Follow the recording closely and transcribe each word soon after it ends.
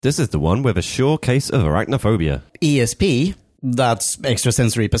This is the one with a sure case of arachnophobia. ESP, that's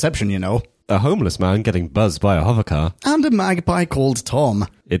extrasensory perception, you know. A homeless man getting buzzed by a hovercar. And a magpie called Tom.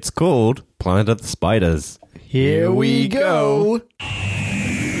 It's called Planet of the Spiders. Here we go.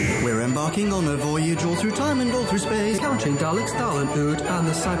 We're embarking on a voyage all through time and all through space. Counting Daleks, Thal and Ood, and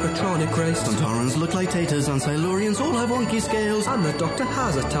the Cybertronic race. Sontarans look like taters, and Silurians all have wonky scales. And the Doctor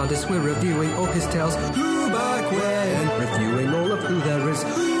has a TARDIS, we're reviewing all his tales. Who back when? Reviewing all of who there is.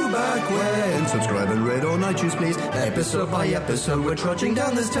 Who back when? Subscribe and rate on iTunes, please. Episode by episode, we're trudging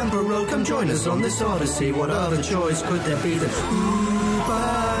down this temporal road. Come join us on this odyssey. What other choice could there be than Who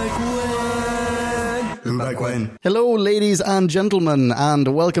back when? Who back when? Hello, ladies and gentlemen, and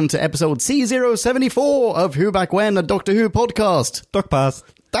welcome to episode C074 of Who Back When, a Doctor Who podcast. Duck Pass.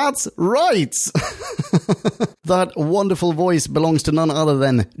 That's right. That wonderful voice belongs to none other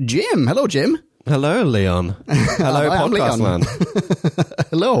than Jim. Hello, Jim. Hello, Leon. Hello, I'm podcast Leon. land.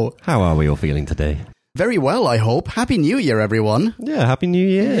 Hello. How are we all feeling today? Very well, I hope. Happy New Year, everyone. Yeah, Happy New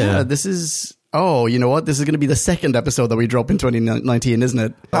Year. Yeah, this is... Oh, you know what? This is going to be the second episode that we drop in 2019, isn't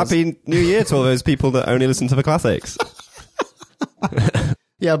it? Happy New Year to all those people that only listen to the classics.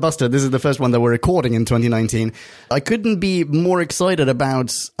 Yeah, Buster, this is the first one that we're recording in 2019. I couldn't be more excited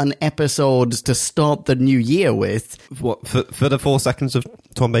about an episode to start the new year with. What, for the 4 seconds of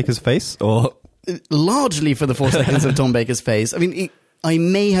Tom Baker's face? Or Largely for the 4 seconds of Tom Baker's face. I mean, I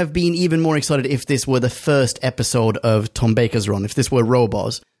may have been even more excited if this were the first episode of Tom Baker's run, if this were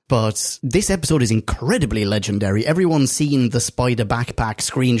Robots. But this episode is incredibly legendary. Everyone's seen the spider backpack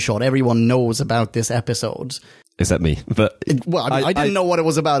screenshot. Everyone knows about this episode. except me. But I didn't know what it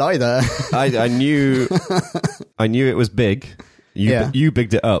was about either. I knew it was big. You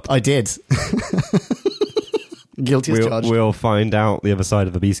bigged it up. I did. Guilty as charged. We'll find out the other side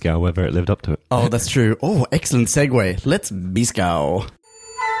of the B-Scow whether it lived up to it. Oh, that's true. Oh, excellent segue. Let's B-Scow.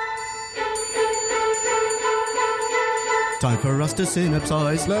 Time for us to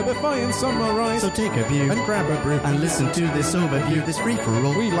synopsize, clarify and summarize. So take a view and grab a brew and listen to this overview, this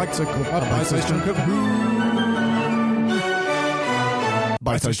free-for-all. We like to call a bite-sized chunk of who.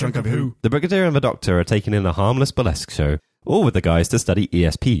 Bite-sized chunk of who. The Brigadier and the Doctor are taking in a harmless burlesque show, all with the guys to study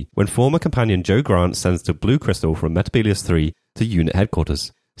ESP, when former companion Joe Grant sends the Blue Crystal from Metabilius 3 to unit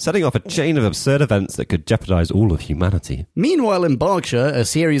headquarters, setting off a chain of absurd events that could jeopardize all of humanity. Meanwhile in Berkshire, a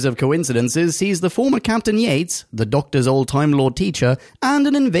series of coincidences sees the former Captain Yates, the Doctor's old Time Lord teacher, and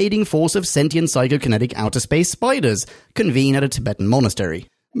an invading force of sentient psychokinetic outer space spiders convene at a Tibetan monastery.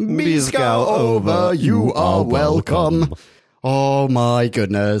 B-Scow over, you are welcome. Oh my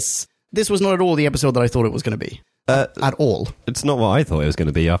goodness. This was not at all the episode that I thought it was going to be. At all. It's not what I thought it was going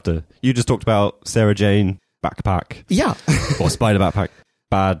to be after you just talked about Sarah Jane backpack. Yeah. Or spider backpack.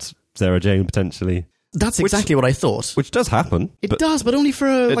 Bad Sarah Jane, potentially. That's exactly what I thought. Which does happen. It does, but only for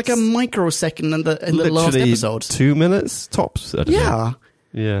a microsecond in the last episode. 2 minutes, tops. I don't know.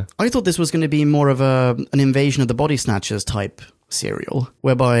 Yeah. I thought this was going to be more of an invasion of the body snatchers type serial,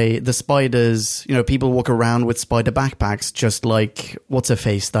 whereby the spiders, people walk around with spider backpacks, just like, what's her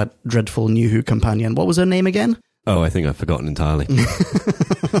face, that dreadful New Who companion. What was her name again? Oh, I think I've forgotten entirely.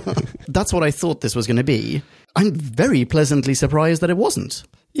 That's what I thought this was going to be. I'm very pleasantly surprised that it wasn't.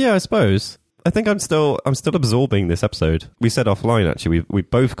 Yeah, I suppose. I think I'm still absorbing this episode. We said offline, actually, we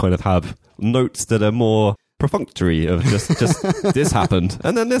both kind of have notes that are more perfunctory of just this happened,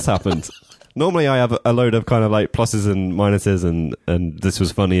 and then this happened. Normally I have a load of kind of like pluses and minuses and this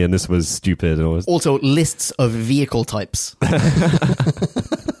was funny and this was stupid. Also lists of vehicle types.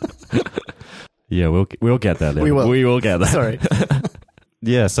 Yeah, we'll get there. We will get there. Sorry.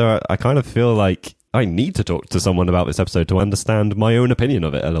 Yeah, so I kind of feel like I need to talk to someone about this episode to understand my own opinion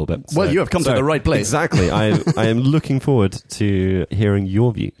of it a little bit. Well, you have come to the right place. Exactly. I am looking forward to hearing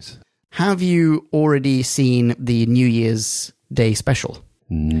your views. Have you already seen the New Year's Day special?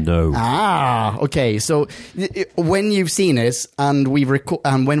 No. Okay. So when you've seen it and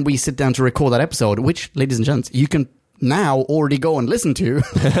when we sit down to record that episode, which, ladies and gents, you can now already go and listen to,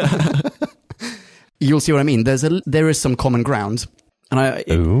 you'll see what I mean. There is some common ground. And I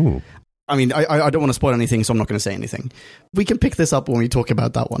don't want to spoil anything, so I'm not going to say anything. We can pick this up when we talk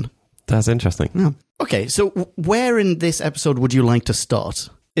about that one. That's interesting. Yeah. Okay, so where in this episode would you like to start?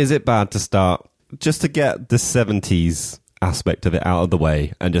 Is it bad to start just to get the 70s aspect of it out of the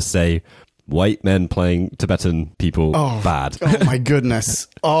way and just say white men playing Tibetan people bad? Oh my goodness.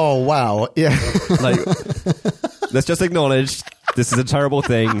 Oh wow. Yeah. Let's just acknowledge this is a terrible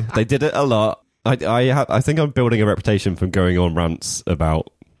thing. They did it a lot. I think I'm building a reputation from going on rants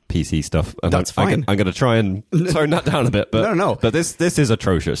about PC stuff. And That's fine. I'm going to try and tone that down a bit. But, No. But this is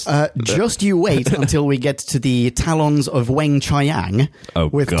atrocious. Just you wait until we get to the Talons of Weng Chiang Oh,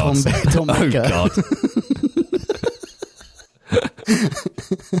 with God. Tom Baker. Oh, God.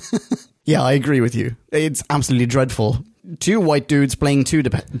 Yeah, I agree with you. It's absolutely dreadful. Two white dudes playing two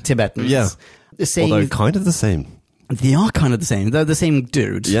Tibetans. Yeah. Saying Although kind of the same. they are kind of the same. They're the same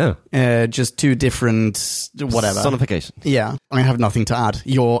dude. Yeah. Just two different whatever. Sonification. Yeah, I have nothing to add.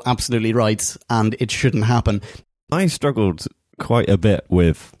 You're absolutely right, and it shouldn't happen. I struggled quite a bit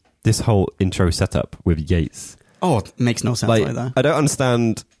with this whole intro setup with Yates. Oh, it makes no sense either. I don't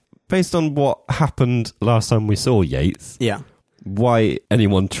understand, based on what happened last time we saw Yates, Yeah. why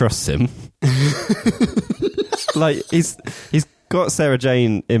anyone trusts him. Like, he's got Sarah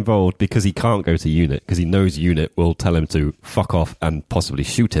Jane involved because he can't go to UNIT, because he knows UNIT will tell him to fuck off and possibly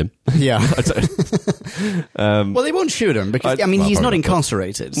shoot him. Yeah. Well, they won't shoot him because, well, he's not probably not.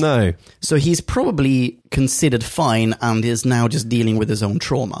 incarcerated. No. So he's probably considered fine and is now just dealing with his own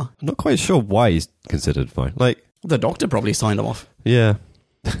trauma. I'm not quite sure why he's considered fine. Like, The doctor probably signed him off. yeah.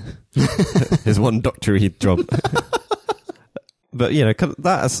 His one doctor-y job. But,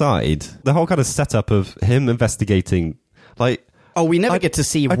 that aside, the whole kind of setup of him investigating, like... Oh, we never get to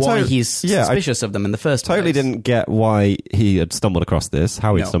see why he's suspicious of them in the first place. Totally didn't get why he had stumbled across this,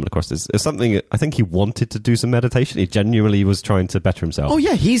 how he stumbled across this. It's something, I think he wanted to do some meditation. He genuinely was trying to better himself. Oh,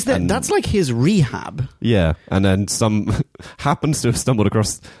 yeah, that's like his rehab. Yeah, and then some happens to have stumbled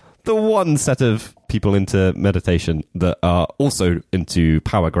across the one set of people into meditation that are also into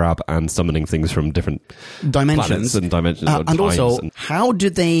power grab and summoning things from different Dimensions. planets and dimensions. Or And times also, and- how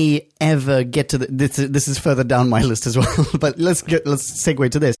do they ever get to this is further down my list as well, but let's segue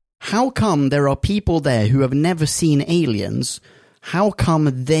to this. How come there are people there who have never seen aliens? How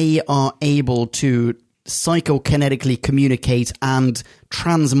come they are able to psychokinetically communicate and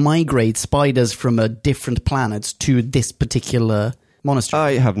transmigrate spiders from a different planet to this particular monastery?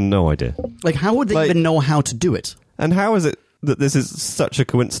 I have no idea. Like, how would they even know how to do it? And how is it that this is such a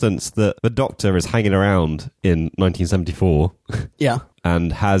coincidence that the Doctor is hanging around in 1974 Yeah.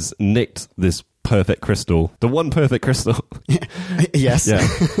 and has nicked this perfect crystal, the one perfect crystal? Yes. Yeah.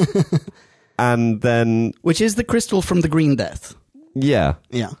 And then, Which is the crystal from the Green Death. yeah.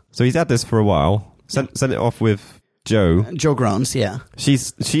 Yeah. So he's had this for a while. Sent it off with Joe. Joe Grants, yeah.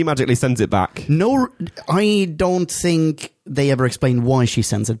 She magically sends it back. No, I don't think they ever explain why she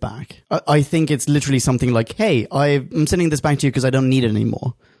sends it back. I think it's literally something like, hey, I'm sending this back to you because I don't need it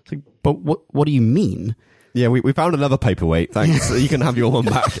anymore. It's like, but what do you mean? Yeah, we found another paperweight. Thanks. You can have your one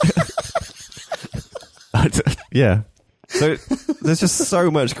back. Yeah. So there's just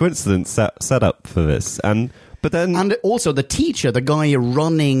so much coincidence set up for this. But then... And also the teacher, the guy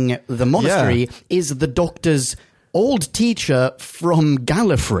running the monastery, is the Doctor's old teacher from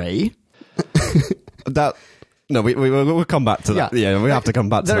Gallifrey. No, we'll come back to that. Yeah, we have to come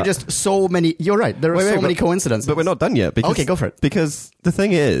back to that. There are just so many... You're right. There are so many coincidences. But we're not done yet. Because, Okay, go for it. Because the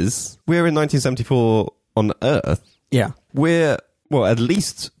thing is, we're in 1974 on Earth. Yeah. We're, well, at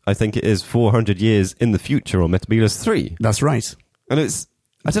least, I think it is 400 years in the future on Metebelis 3. That's right. And it's...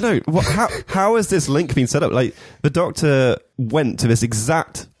 I don't know. How has this link been set up? Like, the Doctor went to this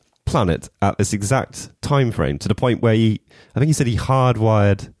exact planet at this exact time frame to the point where I think he said he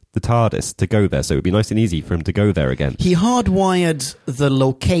hardwired the TARDIS to go there, so it would be nice and easy for him to go there again. He hardwired the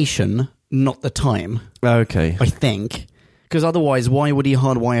location, not the time. Okay. I think. Because otherwise, why would he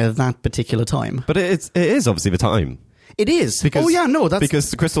hardwire that particular time? But it is obviously the time. It is. Because, that's...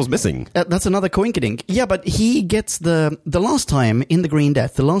 Because the crystal's missing. That's another coinkydink. Yeah, but he gets the last time in the Green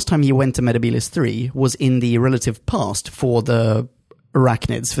Death, the last time he went to Metebelis 3 was in the relative past for the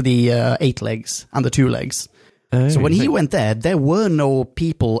arachnids, for the 8 legs and the 2 legs. So when he went there were no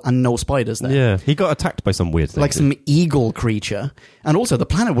people and no spiders there. Yeah, he got attacked by some weird thing. Like some eagle creature. And also the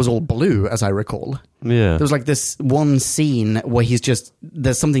planet was all blue, as I recall. Yeah. There was like this one scene where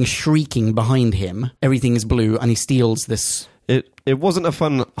there's something shrieking behind him. Everything is blue and he steals this... It wasn't a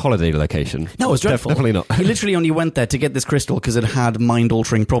fun holiday location. No, it was dreadful. Definitely not. He literally only went there to get this crystal because it had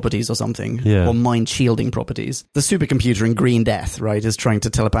mind-altering properties or something. Yeah. Or mind-shielding properties. The supercomputer in Green Death, right, is trying to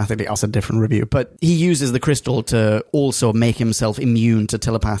telepathically... That's a different review. But he uses the crystal to also make himself immune to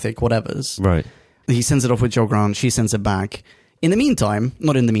telepathic whatevers. Right. He sends it off with Jo Grant. She sends it back.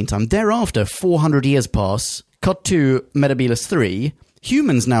 Thereafter, 400 years pass. Cut to Metebelis 3.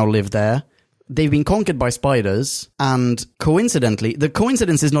 Humans now live there. They've been conquered by spiders, and coincidentally, the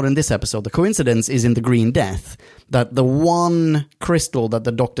coincidence is not in this episode, the coincidence is in the Green Death, that the one crystal that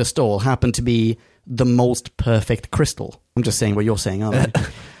the Doctor stole happened to be the most perfect crystal. I'm just saying what you're saying, aren't I?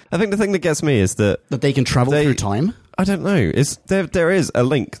 I think the thing that gets me is that That they can travel through time? I don't know. There is a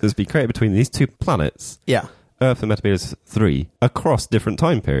link that's been created between these two planets, Yeah. Earth and Metropolis 3, across different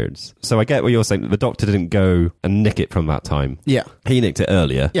time periods. So I get what you're saying, that the Doctor didn't go and nick it from that time. Yeah. He nicked it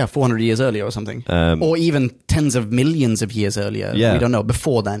earlier. Yeah, 400 years earlier or something. Or even tens of millions of years earlier. Yeah. We don't know.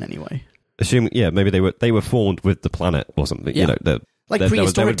 Before then, anyway. Assuming, maybe they were formed with the planet or something. Yeah. You know, Like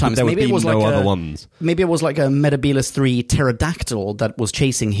prehistoric times. There would Maybe be it was no like other ones. Maybe it was like a Metropolis 3 pterodactyl that was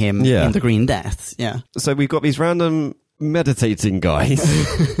chasing him Yeah. in the Green Death. Yeah. So we've got these random meditating guys.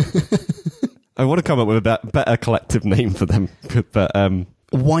 I want to come up with a better collective name for them, but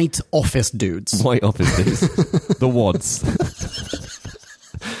White office dudes. white office dudes, the Wads.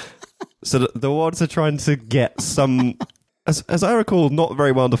 So the Wads are trying to get some, as I recall, not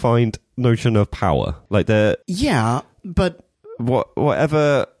very well defined notion of power. Like they're Yeah, but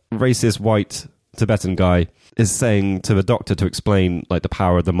whatever racist white Tibetan guy is saying to the Doctor to explain like the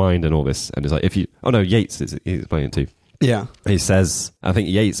power of the mind and all this, and it's like Yates is explaining too. yeah. He says, I think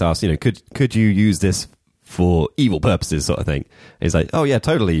Yates asked, could you use this for evil purposes, sort of thing. He's like, oh yeah,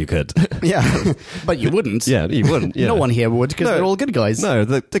 totally, you could. Yeah, but you wouldn't. Yeah, you wouldn't. Yeah. No one here would, because they're all good guys. No,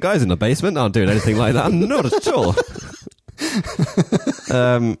 the guys in the basement aren't doing anything like that. Not at all.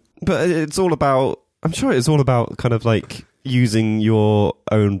 But it's all about, I'm sure it's all about kind of like using your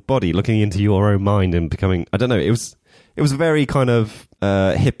own body, looking into your own mind and becoming, I don't know, it was very kind of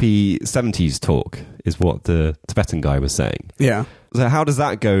hippie 70s talk, is what the Tibetan guy was saying. Yeah. So how does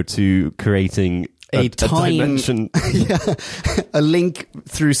that go to creating a time dimension? Yeah, a link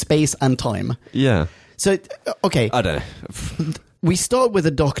through space and time. Yeah. So, okay, I don't know. we start with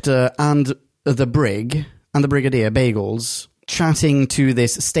the Doctor and the Brig and the Brigadier Bagels chatting to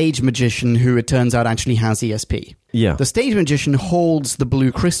this stage magician who it turns out actually has ESP. Yeah. The stage magician holds the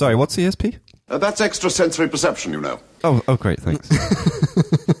blue crystal. Sorry, what's ESP? That's extrasensory perception, you know. Oh, great, thanks.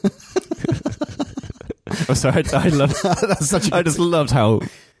 Oh, sorry, I love. That's such a I just loved how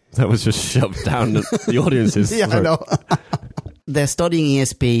that was just shoved down the audience's Yeah, I throat. know. They're studying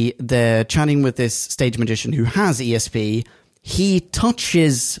ESP. They're chatting with this stage magician who has ESP. He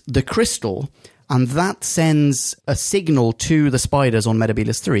touches the crystal, and that sends a signal to the spiders on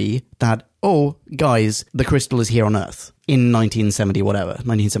Metropolis 3 that, oh, guys, the crystal is here on Earth in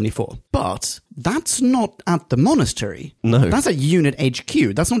 1974. But that's not at the monastery. No. That's at Unit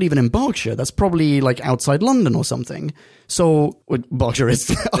HQ. That's not even in Berkshire. That's probably like outside London or something. So, well, Berkshire is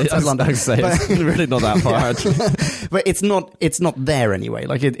outside London. I'd say it's really not that far. Actually. But it's not there anyway.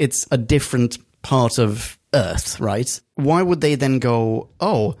 Like it's a different part of Earth, right? Why would they then go,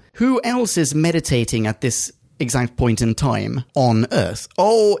 oh, who else is meditating at this exact point in time on Earth?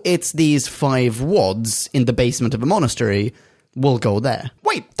 Oh, it's these 5 Wads in the basement of a monastery. We'll go there.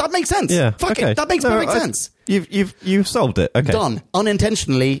 Wait, that makes sense. Yeah. Fuck okay. it. That makes perfect sense. You've solved it. Okay. Done.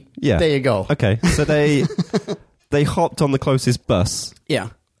 Unintentionally. Yeah. There you go. Okay. So they hopped on the closest bus, Yeah.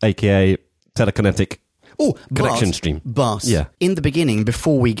 aka telekinetic. Oh, Connection stream. But Yeah. in the beginning,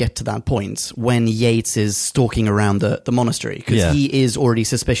 before we get to that point, when Yates is stalking around the monastery, because Yeah. he is already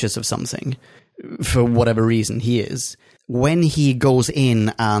suspicious of something, for whatever reason he is, when he goes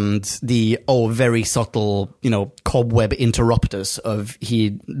in and the, very subtle, cobweb interruptus of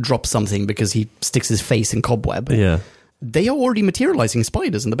he drops something because he sticks his face in cobweb, Yeah. they are already materializing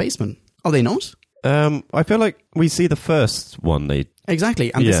spiders in the basement. Are they not? I feel like we see the first one.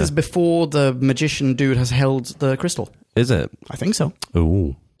 Exactly. And this Yeah. is before the magician dude has held the crystal. Is it? I think so.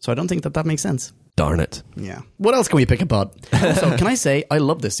 Ooh, So I don't think that makes sense. darn it. Yeah. What else can we pick apart? Also, can I say I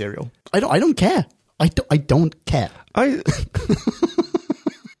love this cereal? I don't care. I don't care.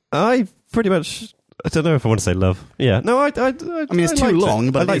 I pretty much. I don't know if I want to say love. Yeah. No, I mean, it's too liked long,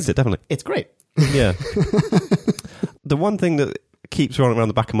 it. but I liked it definitely. It's great. Yeah. The one thing that keeps running around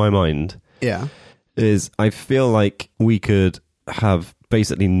the back of my mind Yeah. is I feel like we could have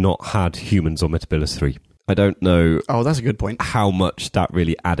basically not had humans on Metropolis 3. I don't know Oh, that's a good point. how much that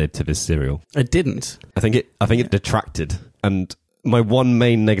really added to this serial. It didn't. I think it detracted. And my one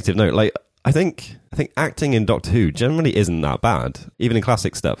main negative note, like I think acting in Doctor Who generally isn't that bad, even in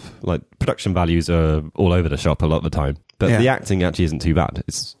classic stuff. Like production values are all over the shop a lot of the time, but Yeah. the acting actually isn't too bad.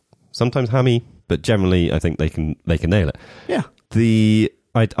 It's sometimes hammy, but generally I think they can nail it. Yeah.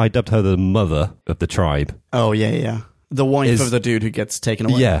 I dubbed her the mother of the tribe. Oh, yeah. The wife Is- of the dude who gets taken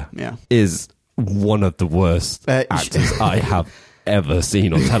away. Yeah. Is one of the worst actors I have ever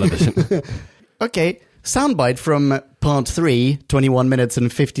seen on television. Okay. Soundbite from part 3, 21 minutes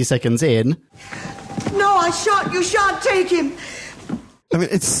and 50 seconds in. No, you shan't take him. I mean,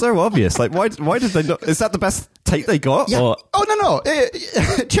 it's so obvious. Like, why did they not? Is that the best take they got? Yeah. Or, Oh, no.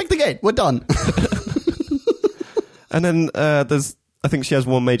 Check the gate. We're done. and then I think she has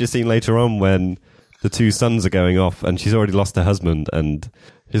one major scene later on when the two sons are going off, and she's already lost her husband, and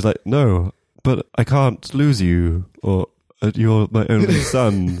he's like, "No, but I can't lose you, or you're my only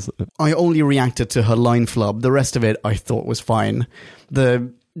sons." I only reacted to her line flub. The rest of it I thought was fine.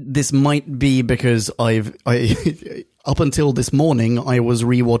 This might be because I up until this morning I was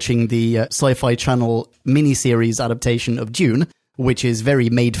rewatching the Sci-Fi Channel miniseries adaptation of Dune, which is very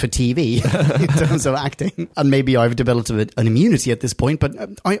made for TV in terms of acting. And maybe I've developed an immunity at this point, but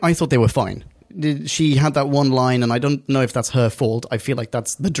I thought they were fine. She had that one line, and I don't know if that's her fault. I feel like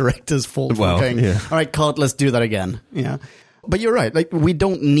that's the director's fault. Well, for going, yeah. All right, Kat, let's do that again. Yeah. But you're right. Like, we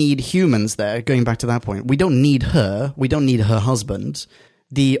don't need humans there, going back to that point. We don't need her. We don't need her husband.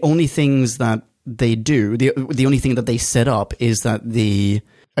 The only things that they do, the only thing that they set up is that the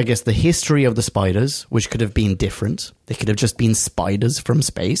history of the spiders, which could have been different. They could have just been spiders from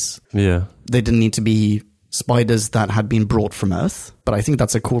space. Yeah. They didn't need to be spiders that had been brought from Earth. But I think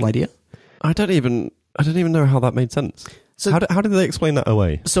that's a cool idea. I don't even know how that made sense. So- how did they explain that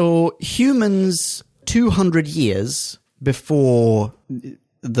away? So humans, 200 years before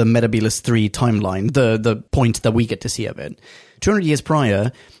the Metebelis 3 timeline, the point that we get to see of it, 200 years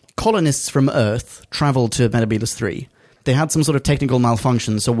prior, colonists from Earth traveled to Metebelis 3. They had some sort of technical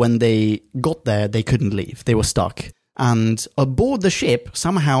malfunction, so when they got there, they couldn't leave. They were stuck. And aboard the ship,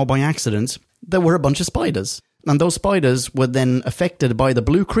 somehow by accident, there were a bunch of spiders. And those spiders were then affected by the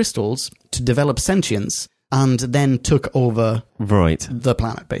blue crystals to develop sentience, and then took over Right. the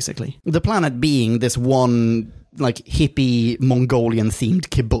planet, basically. The planet being this one, like, hippie Mongolian-themed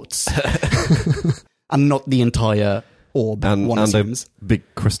kibbutz. And not the entire orb, And one a assumes. big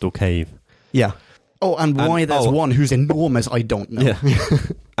crystal cave. Yeah. Oh, and why there's one who's enormous, I don't know. Yeah.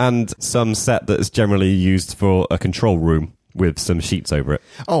 And some set that is generally used for a control room with some sheets over it.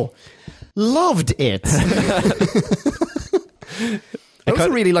 Oh, loved it. I also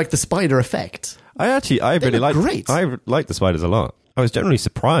really like the spider effect. I really look liked. great. I liked the spiders a lot. I was generally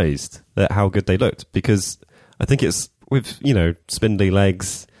surprised at how good they looked, because I think it's with, spindly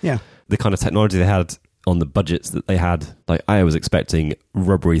legs, Yeah. the kind of technology they had on the budgets that they had. Like, I was expecting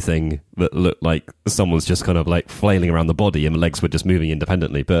rubbery thing that looked like someone's just kind of like flailing around the body and the legs were just moving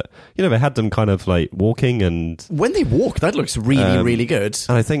independently. But they had them kind of like walking, and When they walk, that looks really, really good.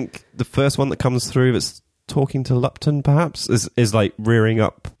 and I think the first one that comes through that's talking to Lupton perhaps is like rearing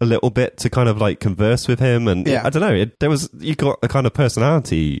up a little bit to kind of like converse with him, and Yeah. I don't know, you got a kind of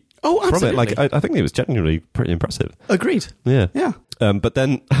personality Oh, from it. absolutely. Like I think it was genuinely pretty impressive. Agreed. Yeah. Yeah. But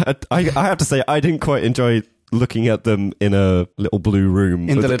then I have to say I didn't quite enjoy looking at them in a little blue room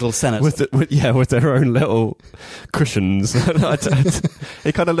In with the little Senate. with their own little cushions.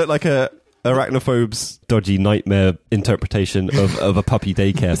 It kind of looked like a arachnophobe's dodgy nightmare interpretation of a puppy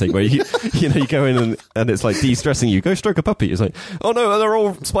daycare thing, where you go in and it's like de-stressing you. Go stroke a puppy. It's like, oh no, they're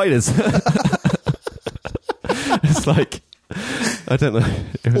all spiders. It's like, I don't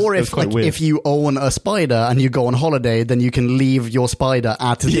know. Or it was if quite weird. if you own a spider and you go on holiday, then you can leave your spider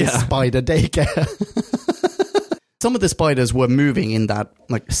at this Yeah. spider daycare. Some of the spiders were moving in that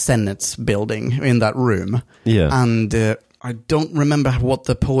Senate's building, in that room. Yeah. And I don't remember what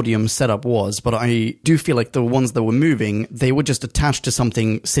the podium setup was, but I do feel like the ones that were moving, they were just attached to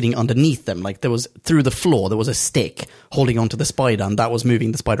something sitting underneath them. Like, there was, through the floor, there was a stick holding onto the spider, and that was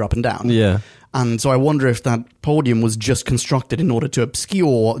moving the spider up and down. Yeah. And so I wonder if that podium was just constructed in order to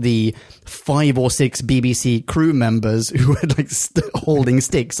obscure the 5 or 6 BBC crew members who were holding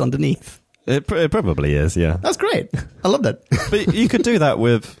sticks underneath. It probably is, yeah. That's great. I love that. But you could do that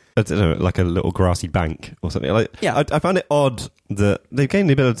with, I don't know, like a little grassy bank or something. Like, Yeah. I found it odd that they've gained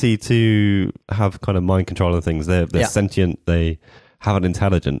the ability to have kind of mind control of things. They're Yeah. sentient. They have an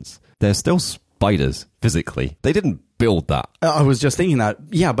intelligence. They're still spiders physically. They didn't build that. I was just thinking that.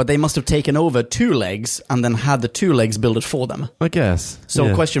 Yeah, but they must have taken over 2 legs and then had the 2 legs build it for them. I guess. So,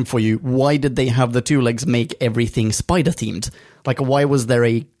 yeah. question for you: why did they have the 2 legs make everything spider themed? Like, why was there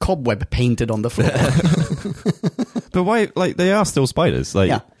a cobweb painted on the floor? But why? Like, they are still spiders. Like,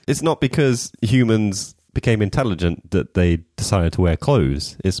 Yeah. it's not because humans became intelligent that they decided to wear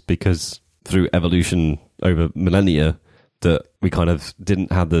clothes. It's because through evolution over millennia that we kind of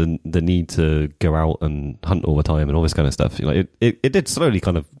didn't have the need to go out and hunt all the time and all this kind of stuff. It did slowly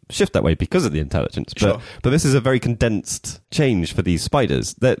kind of shift that way because of the intelligence. But Sure. but this is a very condensed change for these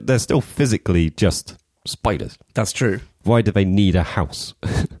spiders. They're still physically just spiders. That's true. Why do they need a house?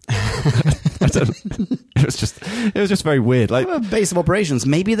 I don't. It was just very weird. Like, Base of operations.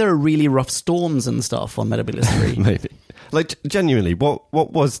 Maybe there are really rough storms and stuff on Metebelis 3. maybe. Like, genuinely, what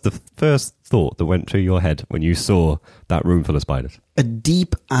was the first thought that went through your head when you saw that room full of spiders? A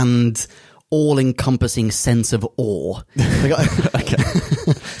deep and all-encompassing sense of awe.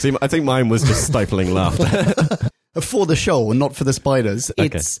 See, I think mine was just stifling laughter. For the show, not for the spiders.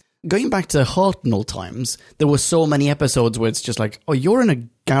 Okay. It's going back to Hartnell times. There were so many episodes where it's just like, oh, you're in a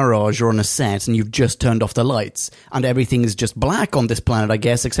garage or on a set and you've just turned off the lights and everything is just black on this planet, I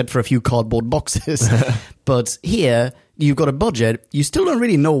guess, except for a few cardboard boxes. But here, you've got a budget. You still don't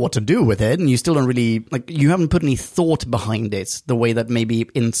really know what to do with it, and you still don't really, like, you haven't put any thought behind it the way that maybe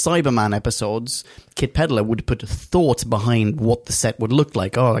in Cyberman episodes, Kit Pedler would put thought behind what the set would look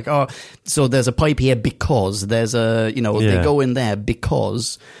like. So there's a pipe here because there's a, they go in there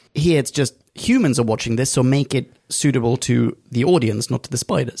because. Here it's just humans are watching this, so make it suitable to the audience, not to the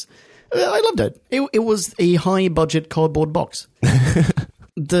spiders. I loved it. It was a high-budget cardboard box.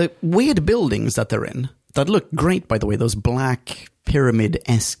 The weird buildings that they're in, that look great, by the way, those black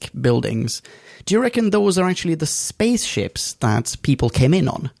pyramid-esque buildings. Do you reckon those are actually the spaceships that people came in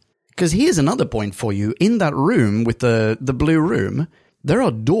on? Because here's another point for you. In that room with the blue room, there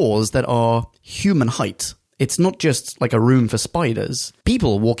are doors that are human height. It's not just like a room for spiders.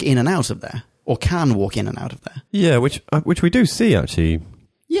 People walk in and out of there, or can walk in and out of there. Yeah, which we do see, actually.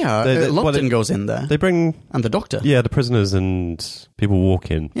 Yeah, Lupton goes in there. They bring... And the doctor. Yeah, the prisoners and people walk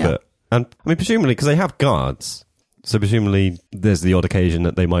in. Yeah. Presumably, because they have guards, so presumably there's the odd occasion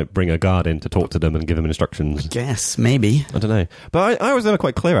that they might bring a guard in to talk to them and give them instructions. Guess, maybe. I don't know. But I was never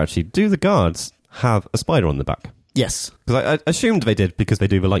quite clear, actually. Do the guards have a spider on the back? Yes. Because I assumed they did because they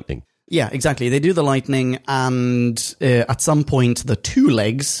do the lightning. Yeah, exactly. They do the lightning, and at some point, the two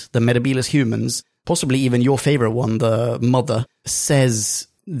legs, the Metebelis humans, possibly even your favorite one, the mother, says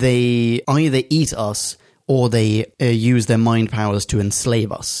they either eat us or they use their mind powers to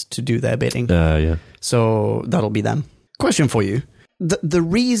enslave us to do their bidding. Yeah. So that'll be them. Question for you. The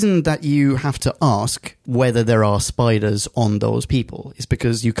reason that you have to ask whether there are spiders on those people is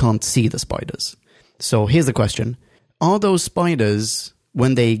because you can't see the spiders. So here's the question. Are those spiders,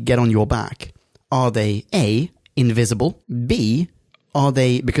 when they get on your back, are they A, invisible, B, are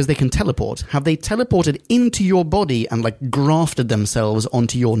they, because they can teleport, have they teleported into your body and like grafted themselves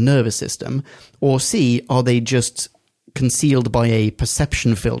onto your nervous system, or C, are they just concealed by a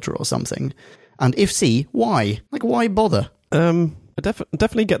perception filter or something? And if C, why? Like, why bother? I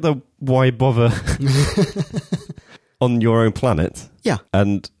definitely get the why bother on your own planet. Yeah.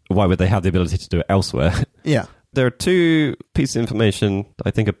 And why would they have the ability to do it elsewhere? Yeah. There are two pieces of information that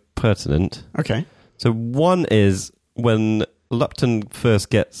I think are pertinent. Okay. So one is when Lupton first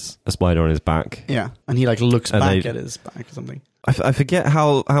gets a spider on his back. Yeah. And he like looks back at his back or something. I forget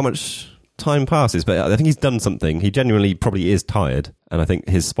how much time passes, but I think he's done something. He genuinely probably is tired, and I think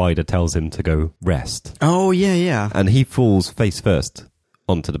his spider tells him to go rest. Oh, yeah. And he falls face first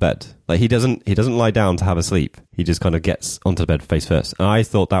onto the bed. Like he doesn't lie down to have a sleep. He just kind of gets onto the bed face first. And I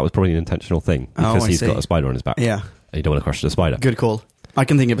thought that was probably an intentional thing because he's got a spider on his back. Yeah. And you don't want to crush the spider. Good call. I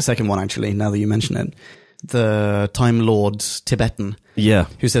can think of a second one actually, now that you mention it. The Time Lord Tibetan. Yeah.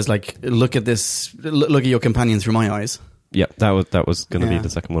 Who says like, look at this, look at your companion through my eyes. Yeah, that was going to be the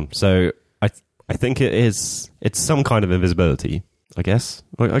second one. So I think it's some kind of invisibility, I guess.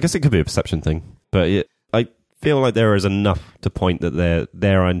 I guess it could be a perception thing. But I feel like there is enough to point that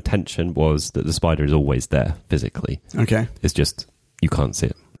their intention was that the spider is always there physically. Okay. It's just you can't see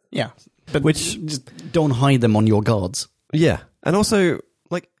it. Yeah. But just don't hide them on your guards. Yeah. And also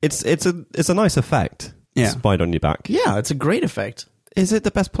like it's a nice effect. Yeah. Spider on your back. Yeah, it's a great effect. Is it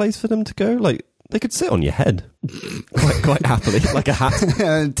the best place for them to go? Like they could sit on your head quite happily, like a hat.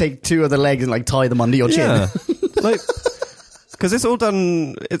 And take two of the legs and like tie them under your chin. Yeah. Like because it's all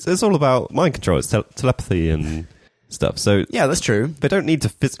done. It's all about mind control. It's telepathy and stuff. So yeah, that's true. They don't need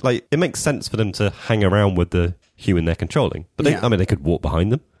to like. It makes sense for them to hang around with the human they're controlling. But they could walk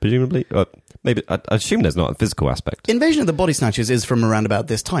behind them, presumably. Maybe I assume there's not a physical aspect. Invasion of the Body Snatchers is from around about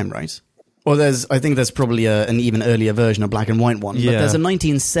this time, right? Or I think there's probably an even earlier version, a black and white one. Yeah. But there's a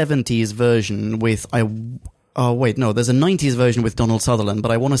 1970s version with there's a 90s version with Donald Sutherland, but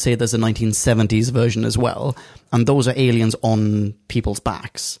I want to say there's a 1970s version as well. And those are aliens on people's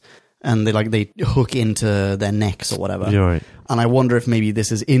backs. And they hook into their necks or whatever. You're right. And I wonder if maybe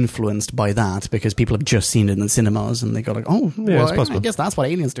this is influenced by that because people have just seen it in the cinemas and they go like, it's possible. I guess that's what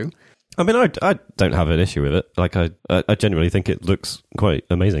aliens do. I mean, I don't have an issue with it. Like, I genuinely think it looks quite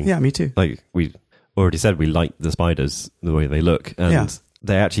amazing. Yeah, me too. Like, we already said we like the spiders, the way they look. And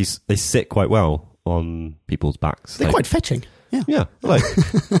they sit quite well on people's backs. They're quite fetching. Yeah. Yeah. Like,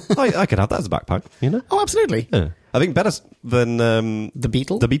 I could have that as a backpack, you know? Oh, absolutely. Yeah. I think better than the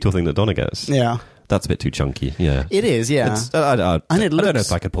beetle? The beetle thing that Donna gets. Yeah. That's a bit too chunky, yeah. It is, yeah. And it looks, I don't know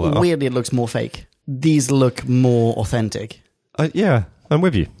if I could pull it off. Weirdly, it looks more fake. These look more authentic. Yeah, I'm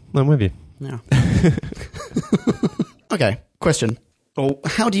with you. Yeah. Okay, question. Or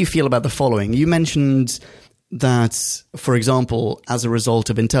how do you feel about the following? You mentioned that, for example, as a result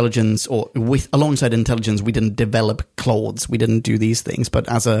of intelligence, or alongside intelligence, we didn't develop clothes, we didn't do these things, but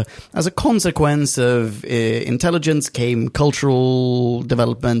as a consequence of intelligence came cultural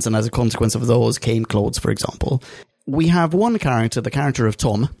developments, and as a consequence of those came clothes, for example. We have one character, the character of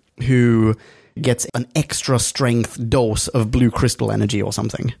Tom, who gets an extra strength dose of blue crystal energy or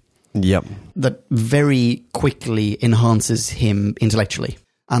something. Yep. That very quickly enhances him intellectually.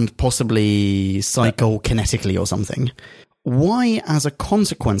 And possibly psychokinetically or something. Why, as a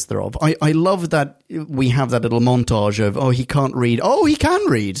consequence thereof? I love that we have that little montage of, oh, he can't read. Oh, he can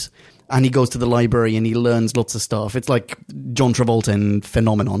read. And he goes to the library and he learns lots of stuff. It's like John Travolta in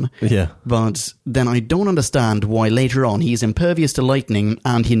Phenomenon. Yeah. But then I don't understand why later on he's impervious to lightning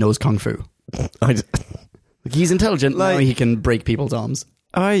and he knows Kung Fu. He's intelligent, now he can break people's arms.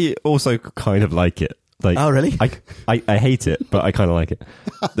 I also kind of like it. Like, oh, really? I hate it, but I kind of like it.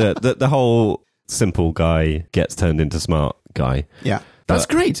 The whole simple guy gets turned into smart guy. Yeah. That's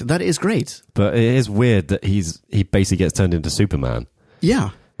great. That is great. But it is weird that he basically gets turned into Superman. Yeah.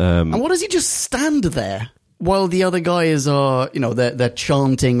 And why does he just stand there while the other guys are, they're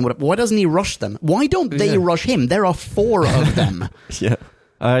chanting? Why doesn't he rush them? Why don't they rush him? There are 4 of them. Yeah.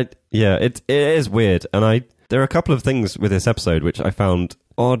 It is weird. And there are a couple of things with this episode which I found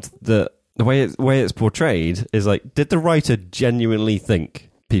odd. That the way it's portrayed is like, did the writer genuinely think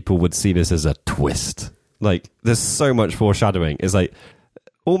people would see this as a twist? Like, there's so much foreshadowing. It's like,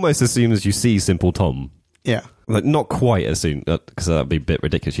 almost as soon as you see Simple Tom. Yeah. Like, not quite as soon, because that'd be a bit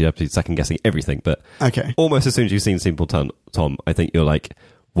ridiculous. You'd have to be second-guessing everything. But okay. Almost as soon as you've seen Simple Tom, I think you're like,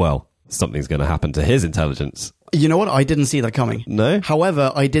 well, something's going to happen to his intelligence. You know what? I didn't see that coming. No?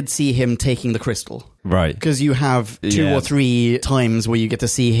 However, I did see him taking the crystal. Right. Because you have 2 or 3 times where you get to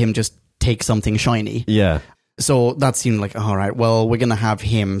see him just take something shiny. Yeah. So that seemed like, all right, well, we're going to have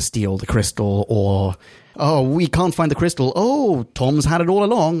him steal the crystal, or, oh, we can't find the crystal. Oh, Tom's had it all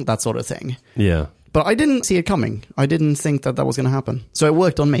along, that sort of thing. Yeah. But I didn't see it coming. I didn't think that was going to happen. So it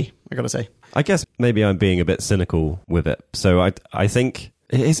worked on me, I got to say. I guess maybe I'm being a bit cynical with it. So I think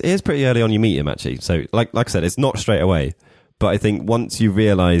it is pretty early on you meet him, actually. So like I said, it's not straight away. But I think once you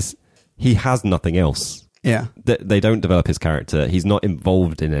realise he has nothing else. Yeah. They don't develop his character. He's not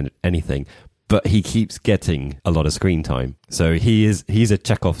involved in anything. But he keeps getting a lot of screen time. So he's a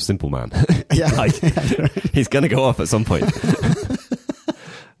Chekhov simple man. Yeah. He's going to go off at some point.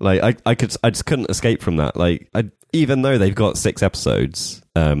 Like, I just couldn't escape from that. Like, even though they've got 6 episodes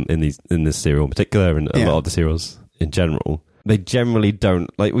in this serial in particular, and a lot of the serials in general, they generally don't,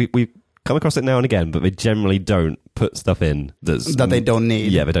 like, we come across it now and again, but they generally don't put stuff in that they don't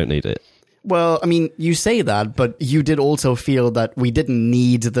need. Yeah, they don't need it. Well, I mean, you say that, but you did also feel that we didn't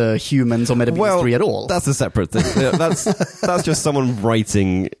need the humans or Metaverse 3 at all. That's a separate thing. That's just someone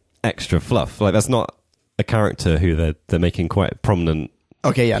writing extra fluff. Like, that's not a character who they're making quite prominent.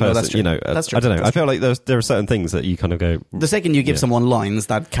 Okay, yeah, person. no, that's true. That's true. I don't know. I feel like there are certain things that you kind of go. The second you give someone lines,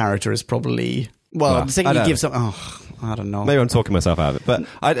 that character is probably the second you give some. I don't know. Maybe I'm talking myself out of it,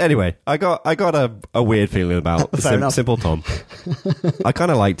 but anyway, I got a weird feeling about Simple Tom. I kind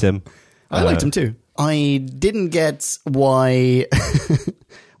of liked him. I liked him too. I didn't get why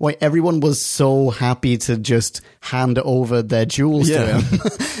everyone was so happy to just hand over their jewels to him.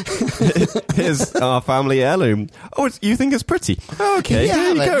 Here's our family heirloom. Oh, you think it's pretty? Okay, here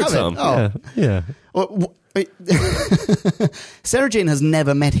you go, Tom. Oh. Yeah. Sarah Jane has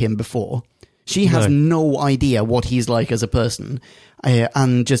never met him before. She has no idea what he's like as a person,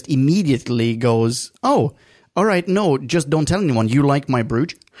 and just immediately goes, oh, all right, no, just don't tell anyone. You like my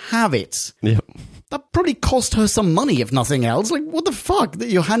brooch? Have it. Yep. That probably cost her some money, if nothing else. Like, what the fuck?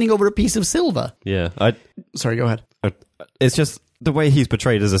 You're handing over a piece of silver. Yeah. Sorry, go ahead. It's just the way he's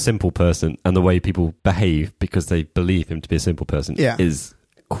portrayed as a simple person and the way people behave because they believe him to be a simple person is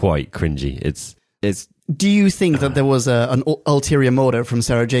quite cringy. It's. Do you think that there was an ulterior motive from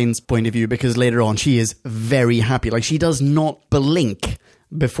Sarah Jane's point of view? Because later on, she is very happy. Like, she does not blink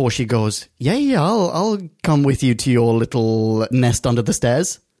before she goes, yeah, I'll come with you to your little nest under the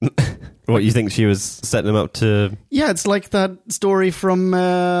stairs. What, you think she was setting them up to... Yeah, it's like that story from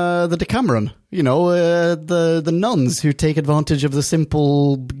the Decameron. You know, the nuns who take advantage of the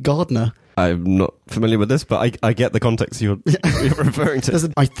simple gardener. I'm not familiar with this, but I get the context you're referring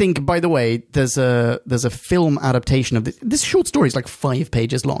to. I think, by the way, there's a film adaptation of this. This short story is like 5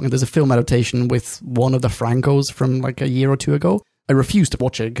 pages long, and there's a film adaptation with one of the Francos from like a year or 2 ago. I refuse to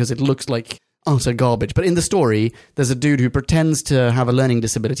watch it because it looks like utter garbage. But in the story, there's a dude who pretends to have a learning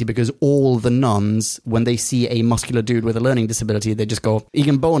disability because all the nuns, when they see a muscular dude with a learning disability, they just go, "You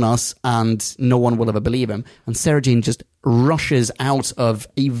can bone us," and no one will ever believe him. And Sarah Jane just rushes out of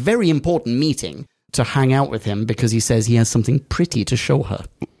a very important meeting to hang out with him because he says he has something pretty to show her.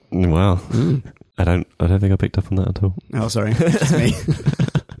 Wow. I don't think I picked up on that at all. Oh, sorry. It's me.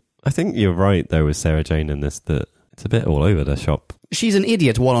 I think you're right, though, with Sarah Jane in this, that it's a bit all over the shop. She's an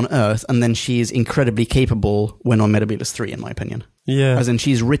idiot while on Earth, and then she's incredibly capable when on Metebelis 3, in my opinion. Yeah. As in,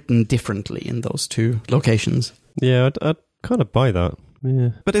 she's written differently in those two locations. Yeah, I'd kind of buy that. Yeah.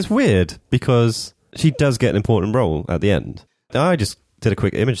 But it's weird, because she does get an important role at the end. I just did a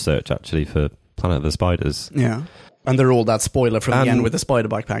quick image search, actually, for Planet of the Spiders. Yeah. And they're all that spoiler from the end with the spider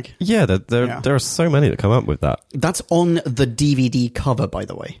backpack. Yeah, there are so many that come up with that. That's on the DVD cover, by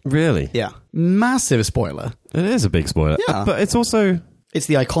the way. Really? Yeah. Massive spoiler. It is a big spoiler. Yeah. But it's also... It's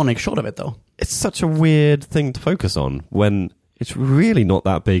the iconic shot of it, though. It's such a weird thing to focus on when it's really not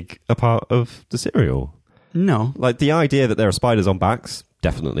that big a part of the serial. No. Like, the idea that there are spiders on backs,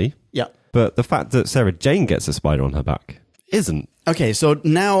 definitely. Yeah. But the fact that Sarah Jane gets a spider on her back isn't. Okay, so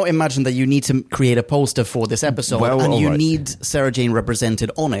now imagine that you need to create a poster for this episode, and you need Sarah Jane represented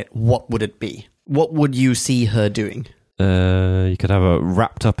on it. What would it be? What would you see her doing? You could have her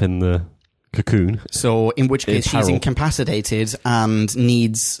wrapped up in the cocoon. So in which case she's incapacitated and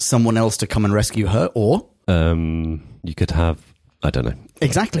needs someone else to come and rescue her, or... You could have... I don't know.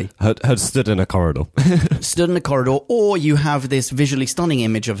 Exactly. Her stood in a corridor. Stood in a corridor, or you have this visually stunning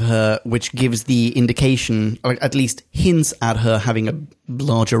image of her which gives the indication, or at least hints at her having a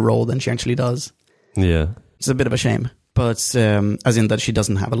larger role than she actually does. Yeah. It's a bit of a shame, but as in that she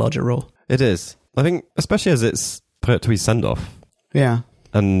doesn't have a larger role. It is. I think, especially as it's put to be send-off. Yeah.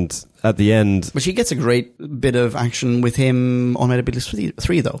 And at the end... But she gets a great bit of action with him on Metebelis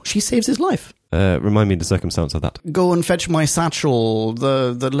 3, though. She saves his life. Remind me the circumstance of that. Go and fetch my satchel,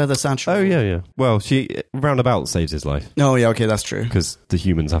 the leather satchel. Oh, yeah. Well, she roundabout saves his life. Oh, yeah, okay, that's true. Because the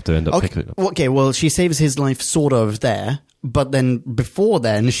humans have to end up picking it up. Okay, well, she saves his life sort of there, but then before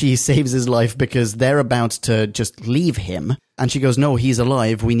then, she saves his life because they're about to just leave him. And she goes, no, he's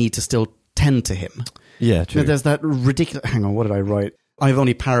alive, we need to still tend to him. Yeah, true. There's that ridiculous... Hang on, what did I write? I've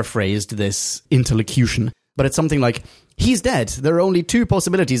only paraphrased this interlocution, but it's something like, he's dead. There are only two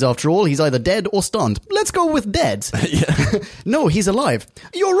possibilities after all. He's either dead or stunned. Let's go with dead. No, he's alive.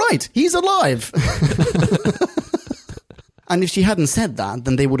 You're right. He's alive. And if she hadn't said that,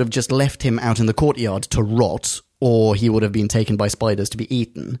 then they would have just left him out in the courtyard to rot, or he would have been taken by spiders to be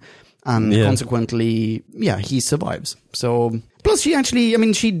eaten. And consequently, he survives. So, plus she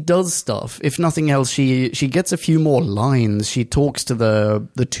actually, she does stuff. If nothing else, she gets a few more lines. She talks to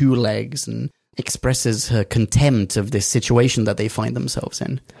the two legs and expresses her contempt of this situation that they find themselves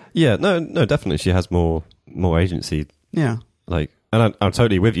in. Yeah, no, definitely she has more agency. Yeah. Like, and I'm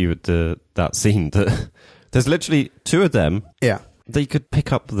totally with you with that scene. That there's literally two of them. Yeah. They could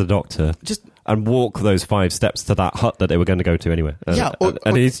pick up the doctor and walk those 5 steps to that hut that they were going to go to anyway.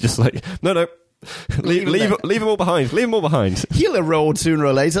 And he's just like, no. Leave them all behind. Leave them all behind. He'll erode sooner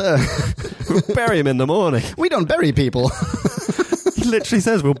or later. We'll bury him in the morning. We don't bury people. He literally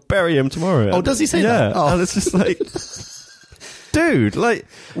says we'll bury him tomorrow. Oh, does he say that? Yeah. And it's just like... Dude, like...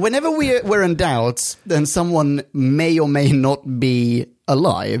 Whenever we're in doubt, then someone may or may not be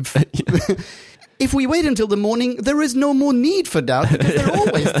alive... If we wait until the morning, there is no more need for doubt because they're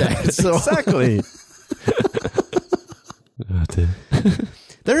always dead. So. Exactly. Oh, dear.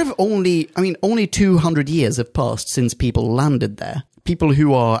 There have only 200 years have passed since people landed there. People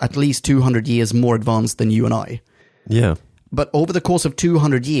who are at least 200 years more advanced than you and I. Yeah. But over the course of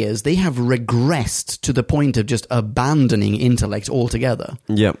 200 years, they have regressed to the point of just abandoning intellect altogether.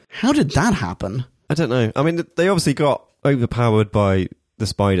 Yeah. How did that happen? I don't know. They obviously got overpowered by the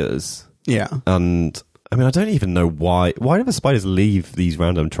spiders. Yeah. And, I don't even know why. Why do the spiders leave these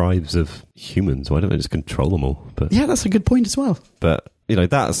random tribes of humans? Why don't they just control them all? But yeah, that's a good point as well. But,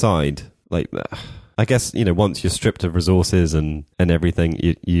 that aside, like, I guess, once you're stripped of resources and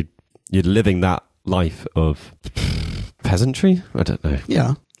everything, you're living that life of peasantry? I don't know.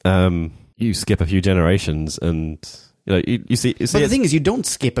 Yeah. You skip a few generations and, you see... But the thing is, you don't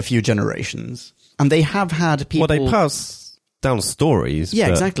skip a few generations. And they have had people... Well, they pass... down stories. Yeah,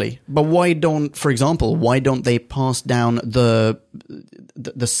 exactly. But why don't they pass down the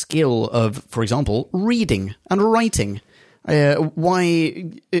skill of, for example, reading and writing?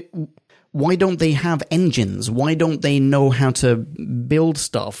 Why don't they have engines? Why don't they know how to build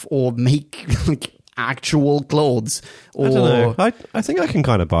stuff or make actual clothes? Or... I don't know. I think I can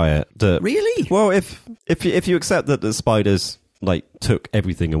kind of buy it. Really? Well, if you accept that the spiders took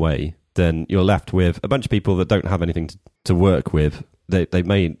everything away. then you're left with a bunch of people that don't have anything to work with. They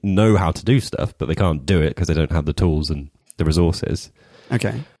may know how to do stuff, but they can't do it because they don't have the tools and the resources.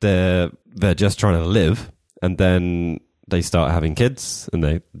 Okay. They're just trying to live, and then they start having kids, and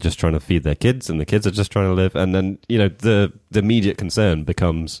they're just trying to feed their kids, and the kids are just trying to live. And then, the immediate concern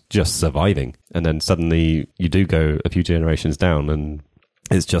becomes just surviving. And then suddenly you do go a few generations down, and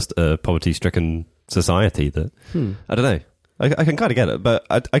it's just a poverty-stricken society that, I don't know. I can kind of get it, but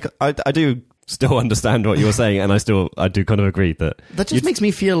I do still understand what you're saying, and I do kind of agree that just makes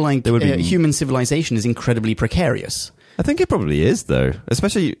me feel like there would be human civilization is incredibly precarious. I think it probably is, though,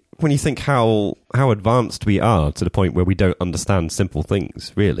 especially when you think how advanced we are to the point where we don't understand simple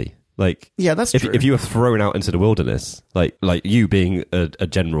things, really. Like, yeah, that's true. If you were thrown out into the wilderness, like you being a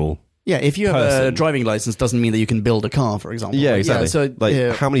general, yeah, if you have a driving license, doesn't mean that you can build a car, for example. Yeah, exactly.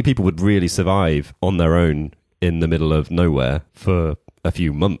 Yeah, so how many people would really survive on their own in the middle of nowhere for a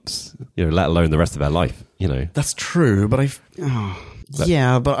few months? Let alone the rest of their life. That's true, but I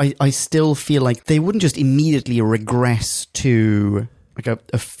still feel like they wouldn't just immediately regress to like a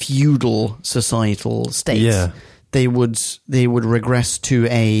feudal societal state. Yeah. They would regress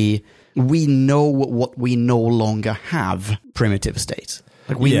to we know what we no longer have primitive state.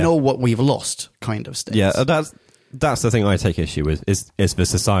 Like we know what we've lost kind of state. Yeah, that's the thing I take issue with is the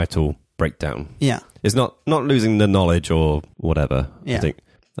societal breakdown. Yeah. It's not losing the knowledge or whatever. Yeah. I think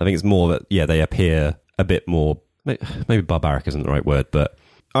it's more that they appear a bit more, maybe barbaric isn't the right word, but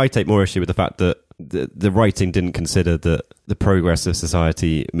I take more issue with the fact that the writing didn't consider that the progress of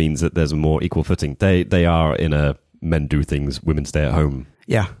society means that there's a more equal footing. They are in a men do things, women stay at home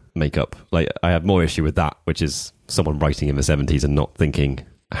makeup. Like, I have more issue with that, which is someone writing in the 70s and not thinking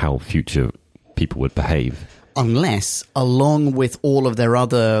how future people would behave. Unless, along with all of their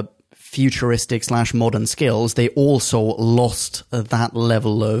other futuristic / modern skills, they also lost that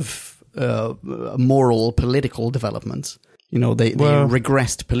level of moral, political development. They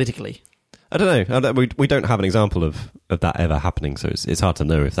regressed politically. I don't know. We don't have an example of that ever happening, so it's hard to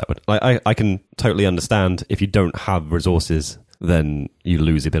know if that would... I can totally understand if you don't have resources, then you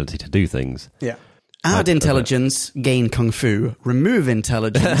lose the ability to do things. Yeah. Add intelligence, gain kung fu. Remove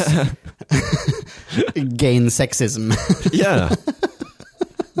intelligence, gain sexism. Yeah.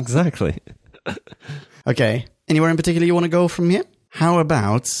 Exactly. Okay. Anywhere in particular you want to go from here? How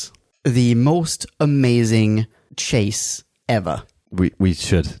about the most amazing chase ever? We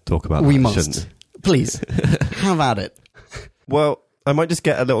should talk about that. We must. Shouldn't we? Please. Have at it. Well, I might just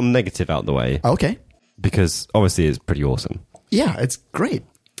get a little negative out of the way. Okay. Because obviously it's pretty awesome. Yeah, it's great.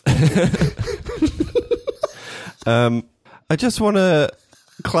 I just want to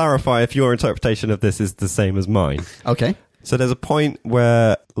clarify if your interpretation of this is the same as mine. Okay. So there's a point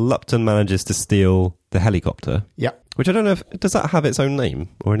where Lupton manages to steal the helicopter. Yeah. Which I don't know does that have its own name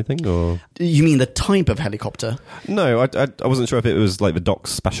or anything? Or you mean the type of helicopter? No, I wasn't sure if it was like the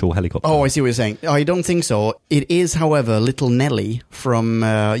Doc's special helicopter. Oh, I see what you're saying. I don't think so. It is, however, Little Nelly from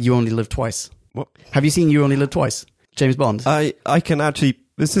You Only Live Twice. What? Have you seen You Only Live Twice? James Bond. I can actually...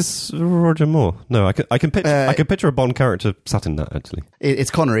 Is this Roger Moore? No, I can picture a Bond character sat in that, actually. It's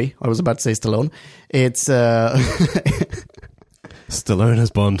Connery. I was about to say Stallone. It's... Stallone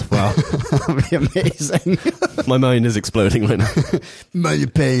as Bond. Wow. That'd be amazing. My mind is exploding right now. My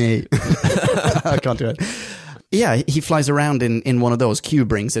penny. I can't do it. Yeah, he flies around in one of those. Q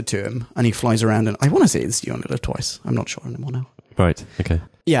brings it to him, and he flies around, and I want to say it's You Only Live Twice. I'm not sure anymore now. Right, okay.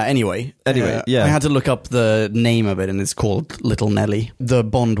 Yeah, anyway, yeah. I had to look up the name of it, and it's called Little Nelly. The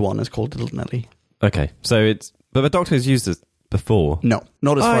Bond one is called Little Nelly. Okay, so it's... But the Doctor has used it before. No,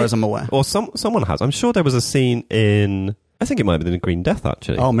 not as far as I'm aware. Or someone has. I'm sure there was a scene in... I think it might have been in Green Death,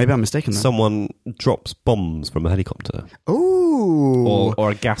 actually. Oh, maybe I'm mistaken then. Someone drops bombs from a helicopter. Ooh.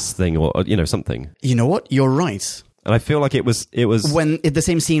 Or a gas thing, or something. You know what? You're right. And I feel like it was when the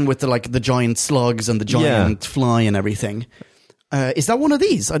same scene with the giant slugs and the giant fly and everything. Is that one of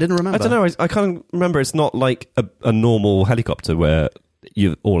these? I didn't remember. I don't know. I can't remember. It's not like a normal helicopter where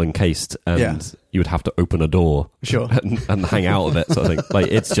you're all encased and you would have to open a door, sure, and hang out of it, sort of thing.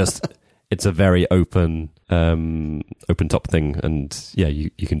 Like it's a very open top thing, and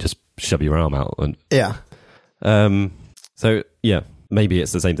you can just shove your arm out and So yeah, maybe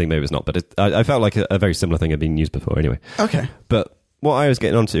it's the same thing, maybe it's not. But I felt like a very similar thing had been used before anyway. Okay. But what I was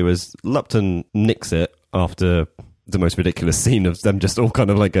getting onto was Lupton nicks it after the most ridiculous scene of them just all kind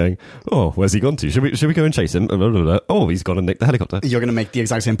of like going, oh, where's he gone to? Should we go and chase him? Oh, he's gone and nicked the helicopter. You're going to make the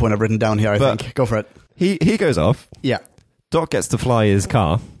exact same point I've written down here, I think. Go for it. He goes off. Yeah. Doc gets to fly his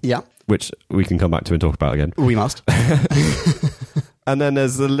car. Yeah. Which we can come back to and talk about again. We must. And then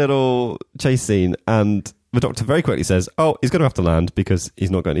there's a little chase scene, and the doctor very quickly says, oh, he's going to have to land because he's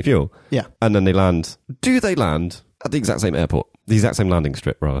not got any fuel. Yeah. And then they land. Do they land at the exact same airport? The exact same landing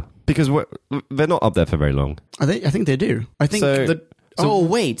strip, rather? Because they're not up there for very long. I think they do. I think oh,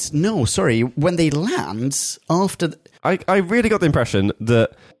 wait. No, sorry. When they land, after... I really got the impression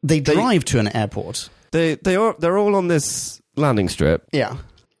that... They drive to an airport. They're all on this landing strip. Yeah.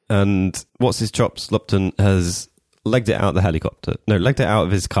 And what's his chops? Lupton has legged it out of the helicopter. No, legged it out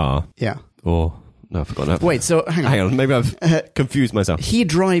of his car. Yeah. Or... No, I've forgotten. Wait, so hang on. Maybe I've confused myself. He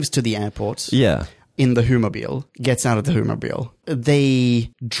drives to the airport. Yeah. In the Humobile, gets out of the Humobile.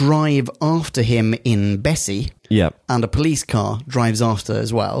 They drive after him in Bessie. Yeah. And a police car drives after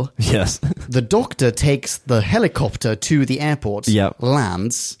as well. Yes. The doctor takes the helicopter to the airport. Yeah.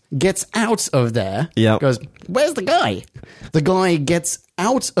 Lands. Gets out of there. Yeah. Goes, where's the guy? The guy gets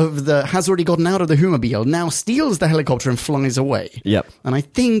out of has already gotten out of the Humobile, now steals the helicopter and flies away. Yep. And I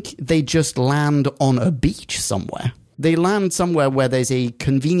think they just land on a beach somewhere. They land somewhere where there's a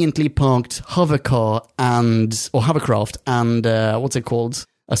conveniently parked hovercraft and what's it called?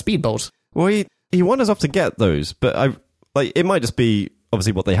 A speedboat. Well, he wanders off to get those, but it might just be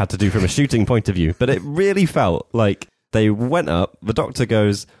obviously what they had to do from a shooting point of view, but it really felt like they went up, the doctor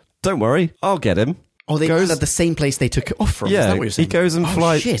goes, don't worry, I'll get him. Oh, they land at the same place they took it off from. Yeah, Is that what you're saying? he goes and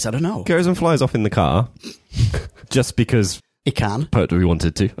flies. Shit, I don't know. Goes and flies off in the car just because it can. We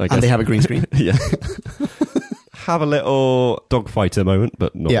wanted to, I guess. And they have a green screen. Yeah. Have a little dogfighter moment,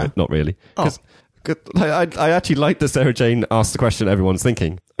 but not really. Oh. I actually like that Sarah Jane asked the question everyone's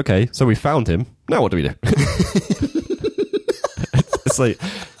thinking. Okay, so we found him. Now what do we do? It's like,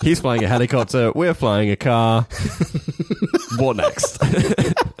 he's flying a helicopter, we're flying a car. What next?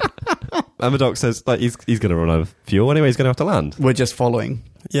 And the doc says, like, he's going to run out of fuel anyway, he's going to have to land. We're just following.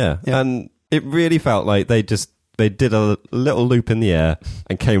 Yeah, and it really felt like they did a little loop in the air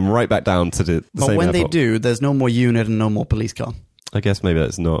and came right back down to the same But when airport. they do, there's no more unit and no more police car. I guess maybe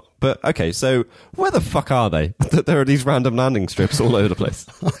that's not. But, okay, so where the fuck are they? That there are these random landing strips all over the place.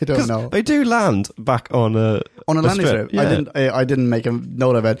 I don't know. They do land back on a landing strip. Yeah. I didn't make a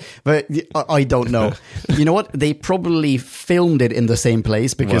note of it, but I don't know. You know what? They probably filmed it in the same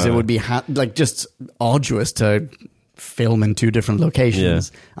place because it would be just arduous to film in two different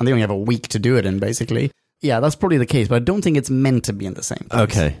locations, and they only have a week to do it in, basically. Yeah, that's probably the case, but I don't think it's meant to be in the same place.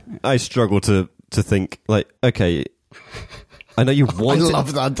 Okay, I struggle to think like, okay, I know you wanted. I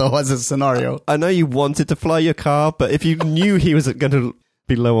love that though as a scenario. I know you wanted to fly your car, but if you knew he was going to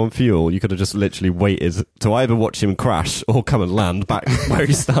be low on fuel, you could have just literally waited to either watch him crash or come and land back where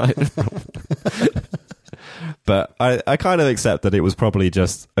he started from. But I kind of accept that it was probably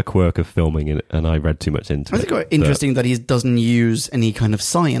just a quirk of filming it, and I read too much into it. I think it's interesting that he doesn't use any kind of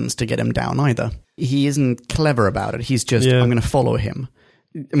science to get him down either. He isn't clever about it. He's just, I'm going to follow him.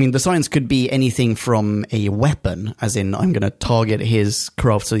 I mean, the science could be anything from a weapon, as in, I'm going to target his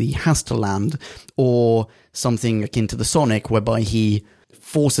craft so he has to land, or something akin to the Sonic, whereby he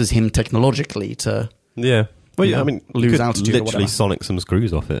forces him technologically to... Yeah. Well, I mean, lose you could altitude literally Sonic some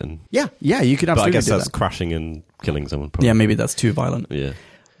screws off it. And, yeah, you could absolutely but I guess do that's that. crashing and killing someone, probably. Yeah, maybe that's too violent. Yeah.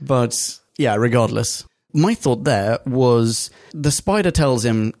 But, yeah, regardless. My thought there was the spider tells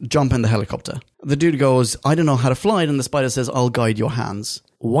him, jump in the helicopter. The dude goes, I don't know how to fly it, and the spider says, I'll guide your hands.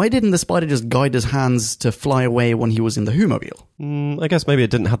 Why didn't the spider just guide his hands to fly away when he was in the Humobile? I guess maybe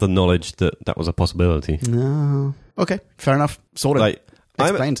it didn't have the knowledge that was a possibility. No. Okay, fair enough. Sort of. Like,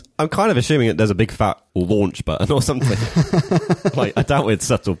 explained. I'm kind of assuming that there's a big fat launch button or something. Like, I doubt it's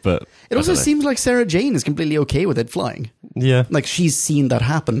subtle, but... It also seems like Sarah Jane is completely okay with it flying. Yeah. Like, she's seen that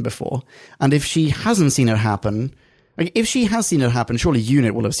happen before. And if she hasn't seen it happen... Like, if she has seen it happen, surely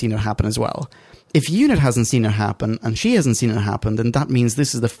Unit will have seen it happen as well. If Unit hasn't seen it happen, and she hasn't seen it happen, then that means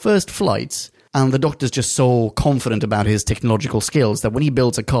this is the first flight, and the Doctor's just so confident about his technological skills that when he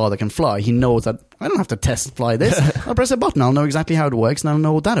builds a car that can fly, he knows that, I don't have to test fly this. I'll press a button, I'll know exactly how it works, and I'll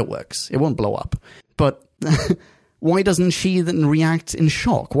know that it works. It won't blow up. But... Why doesn't she then react in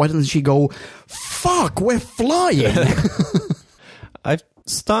shock? Why doesn't she go, fuck, we're flying? I'm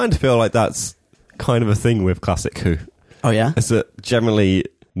starting to feel like that's kind of a thing with Classic Who. Oh, yeah? It's that generally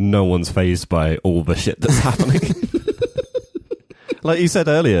no one's fazed by all the shit that's happening. Like you said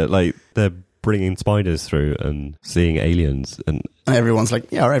earlier, like they're bringing spiders through and seeing aliens. And everyone's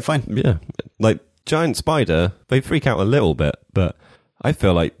like, yeah, all right, fine. Yeah. Like giant spider, they freak out a little bit, but... I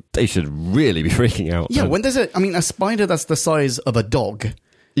feel like they should really be freaking out. Yeah, when there's a spider that's the size of a dog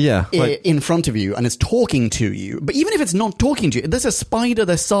in front of you and it's talking to you, but even if it's not talking to you, there's a spider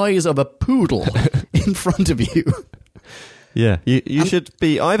the size of a poodle in front of you. Yeah, you should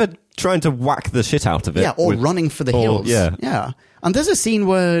be either trying to whack the shit out of it. Yeah, or running for the hills. Yeah. And there's a scene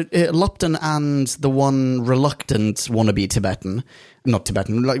where Lupton and the one reluctant wannabe Tibetan, not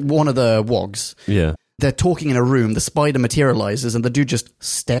Tibetan, like one of the wogs, Yeah. they're talking in a room, the spider materializes, and the dude just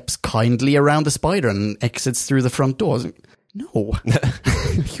steps kindly around the spider and exits through the front door. No,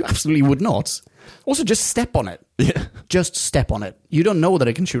 you absolutely would not. Also, just step on it. Yeah. Just step on it. You don't know that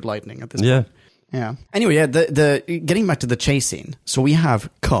it can shoot lightning at this Yeah. point. Yeah. Anyway, yeah, the getting back to the chase scene. So we have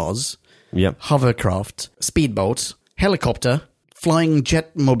cars, Yep. hovercraft, speedboat, helicopter, flying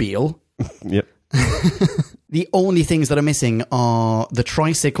jetmobile. Yep. The only things that are missing are the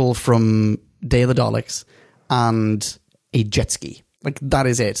tricycle from Day of the Daleks and a jet ski. Like, that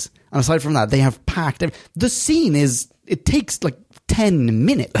is it. And aside from that, they have packed... The scene is... It takes, like, 10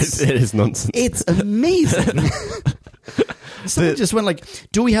 minutes. It is nonsense. It's amazing. Someone just went like,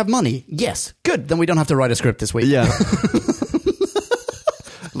 do we have money? Yes. Good. Then we don't have to write a script this week. Yeah.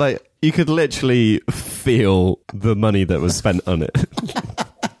 Like, you could literally feel the money that was spent on it.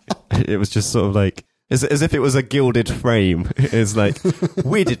 It was just sort of like, as if it was a gilded frame. It's like,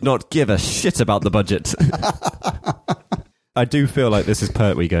 we did not give a shit about the budget. I do feel like this is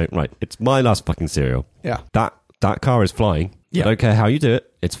Pertwee going, right, it's my last fucking serial. Yeah. That car is flying. Yeah. I don't care how you do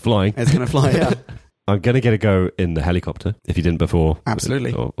it. It's flying. It's going to fly, yeah. I'm going to get a go in the helicopter, if you didn't before.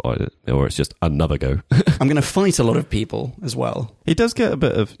 Absolutely. Or it's just another go. I'm going to fight a lot of people as well. He does get a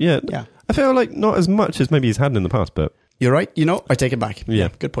bit of, yeah. I feel like not as much as maybe he's had in the past, but... You're right. You know, I take it back. Yeah.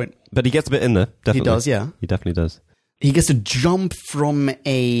 Good point. But he gets a bit in there, definitely. He does, yeah. He definitely does. He gets to jump from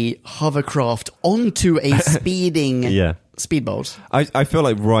a hovercraft onto a speeding Yeah. speedboat. I feel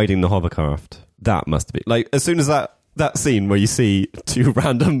like riding the hovercraft, that must be... Like, as soon as that scene where you see two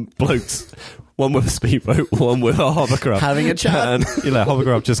random blokes, one with a speedboat, one with a hovercraft. Having a chat. And,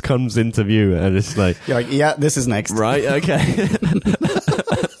 hovercraft just comes into view and it's like... You're like, yeah, this is next. Right, okay.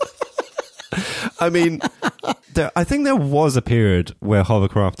 I mean, I think there was a period where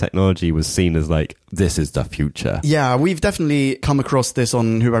hovercraft technology was seen as like, this is the future. Yeah, we've definitely come across this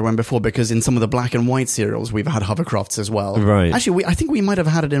on Who Back When before, because in some of the black and white serials, we've had hovercrafts as well. Right. Actually, I think we might have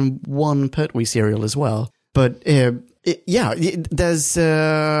had it in one Pertwee serial as well. But there's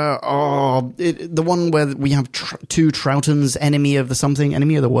the one where we have two Troughtons, enemy of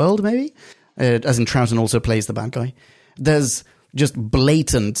the world, maybe? As in Troughton also plays the bad guy. There's just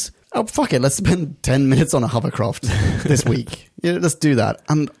blatant... Oh, fuck it, let's spend 10 minutes on a hovercraft this week. Yeah, let's do that.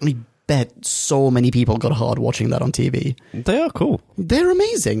 And I bet so many people got hard watching that on TV. They are cool. They're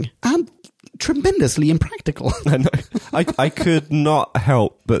amazing and tremendously impractical. I know. I could not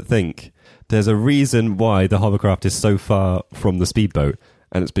help but think there's a reason why the hovercraft is so far from the speedboat,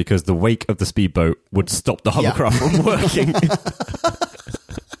 and it's because the wake of the speedboat would stop the hovercraft from working.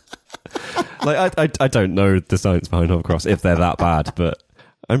 Like, I don't know the science behind hovercrafts, if they're that bad, but...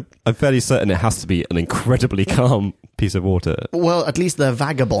 I'm fairly certain it has to be an incredibly calm piece of water. Well, at least they're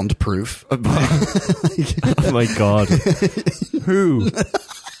vagabond proof. Oh my god.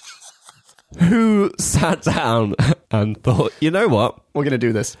 Who sat down and thought, you know what? We're going to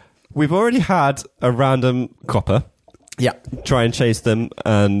do this. We've already had a random copper Yeah. try and chase them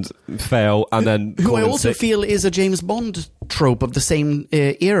and fail and then Who call I in also sick. feel is a James Bond trope of the same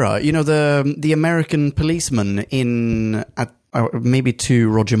era. You know, the American policeman in... maybe two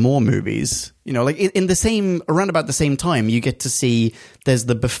Roger Moore movies. You know, like around about the same time, you get to see there's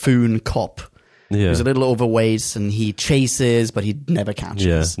the buffoon cop. Yeah. Who's a little overweight and he chases, but he never catches.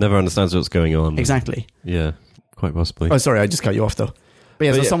 Yeah, never understands what's going on. Exactly. Yeah, quite possibly. Oh, sorry, I just cut you off though. But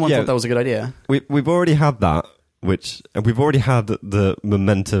yeah, so someone thought that was a good idea. We've already had that, and we've already had the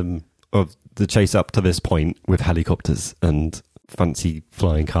momentum of the chase up to this point with helicopters and fancy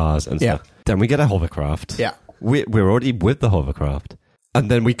flying cars and stuff. Then we get a hovercraft. Yeah. We're already with the hovercraft.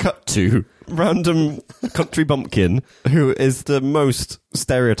 And then we cut to random country bumpkin who is the most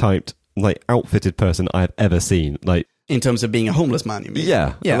stereotyped, like, outfitted person I've ever seen. Like, In terms of being a homeless man, you mean?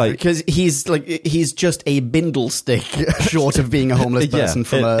 Yeah. Yeah, like, because he's just a bindle stick short of being a homeless person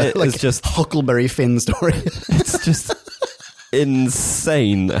from it's just Huckleberry Finn story. It's just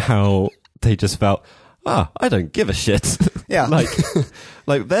insane how they just felt, I don't give a shit. Yeah. like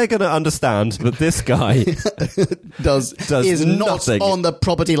they're going to understand that this guy is not nothing. on the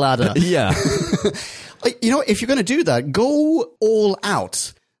property ladder. Yeah. You know, if you're going to do that, go all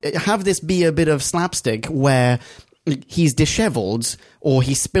out. Have this be a bit of slapstick where he's disheveled or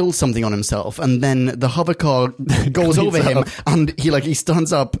he spills something on himself, and then the hover car goes over him and he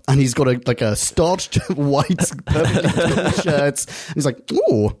stands up and he's got a starched white perfectly clean shirt. And he's like,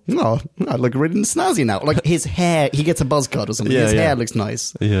 oh, I look really snazzy now. Like his hair, he gets a buzz cut or something. His hair looks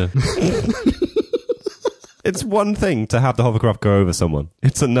nice. Yeah. It's one thing to have the hovercraft go over someone.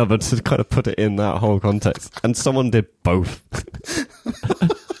 It's another to kind of put it in that whole context. And someone did both.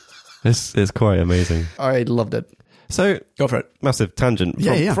 It's quite amazing. I loved it. So, Go for it. massive tangent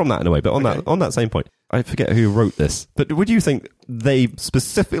from that in a way, but on that same point. I forget who wrote this, but would you think they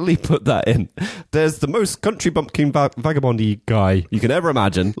specifically put that in? There's the most country bumpkin vagabondy guy you can ever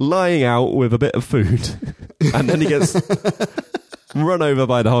imagine, lying out with a bit of food, and then he gets run over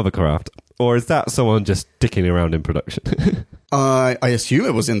by the hovercraft. Or is that someone just dicking around in production? I assume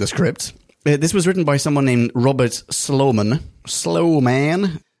it was in the script. This was written by someone named Robert Slowman.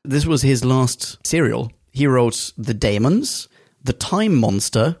 Slowman. This was his last serial. He wrote The Daemons, The Time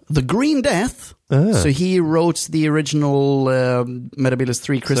Monster, The Green Death. So he wrote the original Metebelis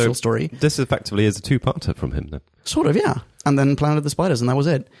 3 Crystal story. This effectively is a two-parter from him then. Sort of, yeah. And then Planet of the Spiders, and that was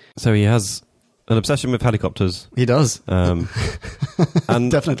it. So he has an obsession with helicopters. He does. And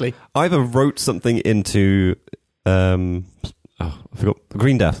Definitely. either wrote something into... I forgot.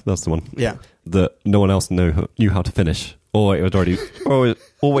 Green Death, that's the one. Yeah. That no one else knew how to finish. Or it was already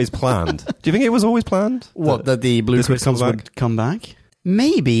always planned. Do you think it was always planned? What, that the blue this would come crystals would come back?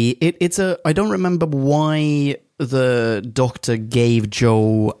 Maybe. I don't remember why the doctor gave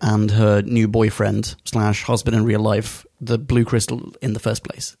Jo and her new boyfriend / husband in real life the blue crystal in the first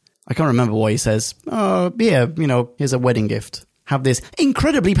place. I can't remember why he says, here's a wedding gift. Have this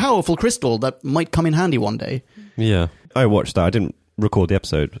incredibly powerful crystal that might come in handy one day. Yeah. I watched that. I didn't record the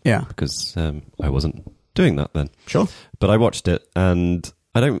episode. Yeah. Because I wasn't doing that then. Sure. But I watched it and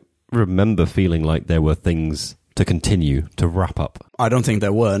I don't remember feeling like there were things to continue, to wrap up. I don't think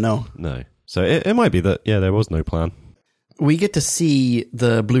there were, no. No. So it might be that, there was no plan. We get to see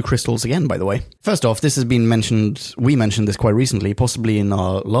the blue crystals again, by the way. First off, this has been mentioned, we mentioned this quite recently, possibly in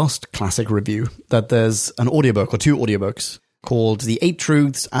our last classic review, that there's an audiobook or two audiobooks called The 8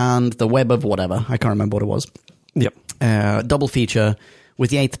 Truths and The Web of Whatever. I can't remember what it was. Yep. Double feature with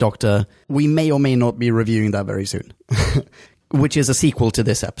the 8th Doctor. We may or may not be reviewing that very soon. Which is a sequel to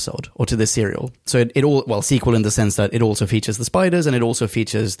this episode, or to this serial. So sequel in the sense that it also features the spiders, and it also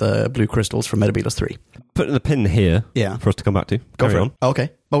features the blue crystals from Metebelis 3. Putting a pin here Yeah. for us to come back to. Go Carry for on. it.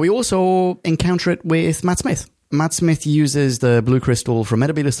 Okay. But we also encounter it with Matt Smith. Matt Smith uses the blue crystal from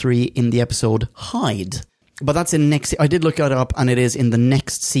Metebelis 3 in the episode Hide. But that's in I did look it up, and it is in the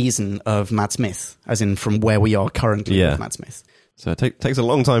next season of Matt Smith, as in from where we are currently with Matt Smith. So it takes a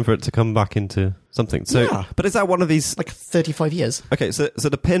long time for it to come back into something. So, Yeah. But is that one of these... Like 35 years. Okay, so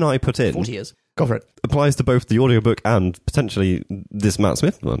the pin I put in 40 years. Go for it. applies to both the audiobook and potentially this Matt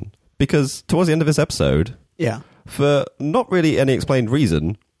Smith one. Because towards the end of this episode, Yeah. for not really any explained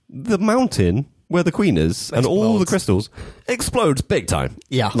reason, the mountain where the Queen is and all the crystals explodes big time.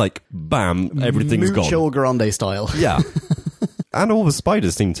 Yeah. Like, bam, everything's Mucho gone. Grande style. Yeah. And all the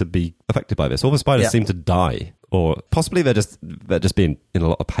spiders seem to be affected by this. All the spiders Yeah. seem to die. Or possibly they're just being in a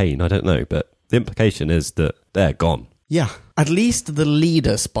lot of pain. I don't know. But the implication is that they're gone. Yeah. At least the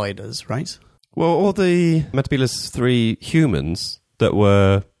leader spiders, right? Well, all the Metebelis 3 humans that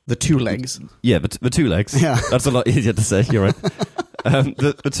were... The two legs. Yeah, the two legs. Yeah. That's a lot easier to say. You're right.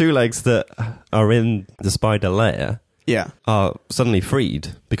 The two legs that are in the spider lair Yeah. are suddenly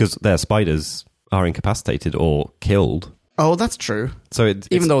freed because their spiders are incapacitated or killed. Oh, that's true. So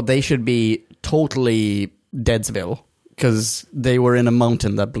Even though they should be totally Deadsville, because they were in a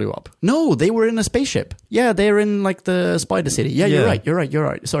mountain that blew up. No, they were in a spaceship. Yeah, they're in like the Spider City. Yeah, Yeah. You're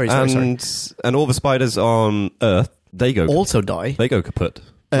right. Sorry. and all the spiders on Earth, they go Also die. they go kaput.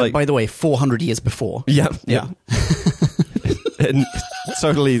 By the way, 400 years before. Yeah. And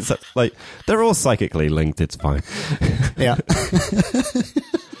totally, like, they're all psychically linked, it's fine. Yeah.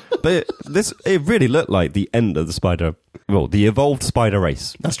 But it really looked like the end of the evolved spider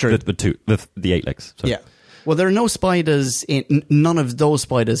race. That's true. The 8 legs. Sorry. Yeah. Well, there are no spiders none of those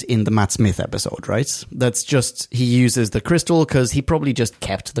spiders in the Matt Smith episode, right? That's just, he uses the crystal because he probably just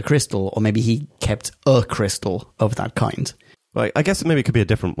kept the crystal, or maybe he kept a crystal of that kind. Right, I guess maybe it could be a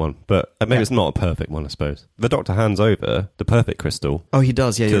different one, but maybe it's not a perfect one, I suppose. The Doctor hands over the perfect crystal Oh, he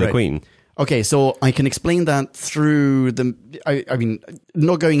does, yeah, to you're the right. Queen. Okay, so I can explain that through the... I mean,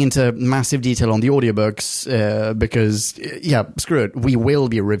 not going into massive detail on the audiobooks, because, screw it, we will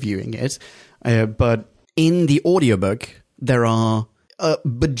be reviewing it. But in the audiobook, there are a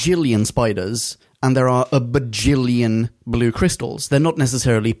bajillion spiders, and there are a bajillion blue crystals. They're not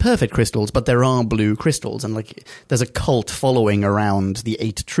necessarily perfect crystals, but there are blue crystals, and like there's a cult following around the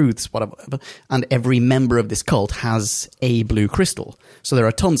 8 Truths, whatever, and every member of this cult has a blue crystal. So there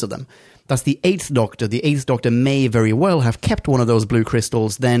are tons of them. That's the 8th Doctor. The 8th Doctor may very well have kept one of those blue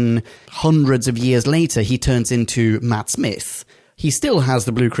crystals. Then, hundreds of years later, he turns into Matt Smith. He still has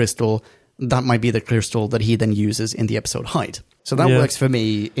the blue crystal. that might be the crystal that he then uses in the episode Hyde. So that Yeah. works for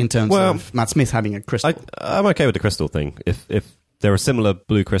me in terms of Matt Smith having a crystal. I'm okay with the crystal thing. If there are similar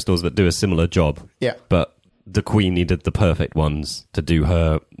blue crystals that do a similar job, Yeah. but the Queen needed the perfect ones to do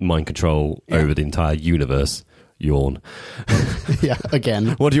her mind control over the entire universe. Yawn. Yeah,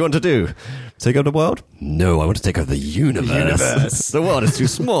 again. What do you want to do? Take over the world? No, I want to take over the universe. The world is too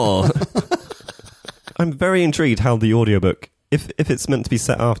small. I'm very intrigued how the audiobook, if it's meant to be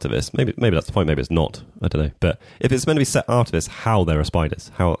set after this, maybe that's the point, maybe it's not, I don't know. But if it's meant to be set after this, how there are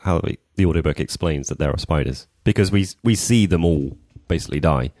spiders, how the audiobook explains that there are spiders. Because we see them all basically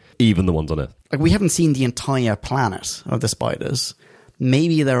die, even the ones on Earth. Like, we haven't seen the entire planet of the spiders.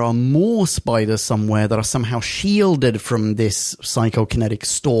 Maybe there are more spiders somewhere that are somehow shielded from this psychokinetic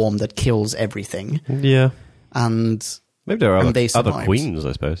storm that kills everything. Yeah. And Maybe there are And they other survived. queens,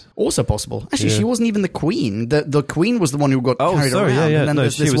 I suppose. also possible. Actually, Yeah. she wasn't even the queen. The queen was the one who got carried sorry, around. yeah. And then No,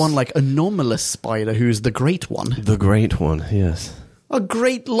 there's she this was- one, like, anomalous spider who's the great one. The great one, yes. A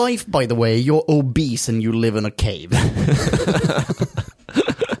great life, by the way. You're obese and you live in a cave.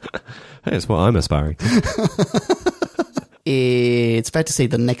 Hey, it's what I'm aspiring to. It's fair to say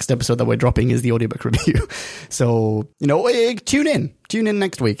the next episode that we're dropping is the audiobook review. So, tune in. Tune in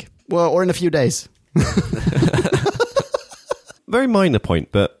next week. Well, or in a few days. Very minor point,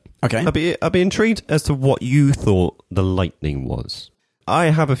 but Okay. I'd be intrigued as to what you thought the lightning was. I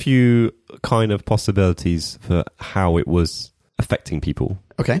have a few kind of possibilities for how it was affecting people.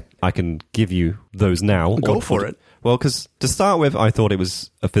 Okay. I can give you those now. Go for it. Well, because to start with, I thought it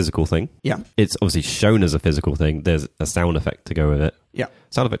was a physical thing. Yeah. It's obviously shown as a physical thing. There's a sound effect to go with it. Yeah.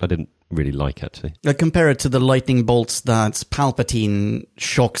 Sound effect I didn't really like, actually. Compare it to the lightning bolts that Palpatine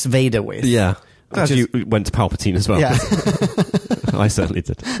shocks Vader with. Yeah. As Which you went to Palpatine as well. Yeah. I certainly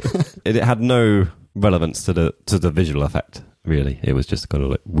did. It had no relevance to the visual effect, really. It was just kind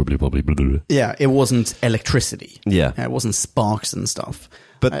of like wibbly wobbly. Blah, blah, blah. Yeah, it wasn't electricity. Yeah. It wasn't sparks and stuff.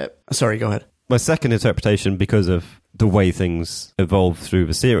 But sorry, go ahead. my second interpretation, because of the way things evolve through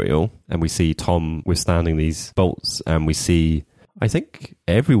the serial, and we see Tom withstanding these bolts, and we see, I think,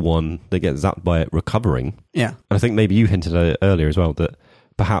 everyone that gets zapped by it recovering. Yeah. And I think maybe you hinted at it earlier as well, that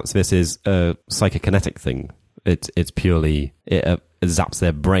perhaps this is a psychokinetic thing. It's purely, it zaps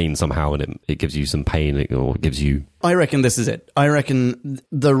their brain somehow, and it gives you some pain, or gives you... I reckon this is it. I reckon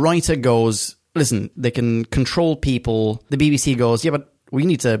the writer goes, listen, they can control people. The BBC goes, yeah, but we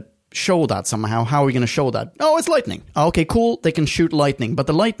need to show that somehow. How are we going to show that? Oh, it's lightning. Okay, cool. They can shoot lightning. But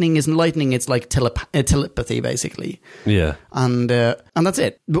the lightning isn't lightning. It's like telepathy, basically. Yeah. And that's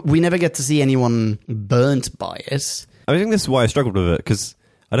it. But we never get to see anyone burnt by it. I think this is why I struggled with it, because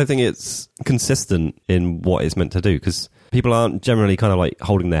I don't think it's consistent in what it's meant to do, because people aren't generally kind of like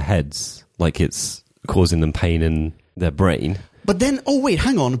holding their heads like it's causing them pain in their brain. But then, oh wait,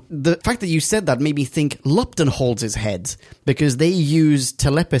 hang on. The fact that you said that made me think Lupton holds his head because they use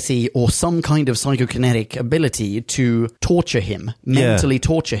telepathy or some kind of psychokinetic ability to torture him, mentally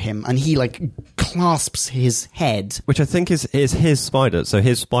torture him, and he like clasps his head. Which I think is his spider. So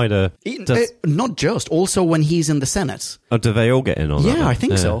his spider does... Not just, also when he's in the Senate. Oh, do they all get in on that? Yeah, I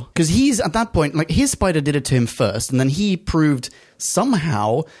think so. Because he's, at that point, like, his spider did it to him first, and then he proved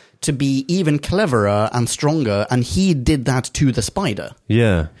somehow to be even cleverer and stronger, and he did that to the spider.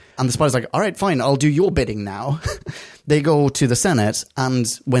 Yeah. And the spider's like, all right, fine, I'll do your bidding now. They go to the Senate, and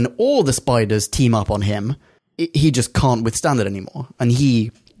when all the spiders team up on him, he just can't withstand it anymore. And he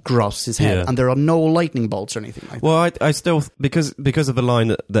grasps his head, Yeah. and there are no lightning bolts or anything like that. Well, I still... Because of the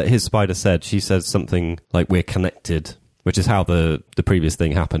line that his spider said, she says something like, we're connected, which is how the previous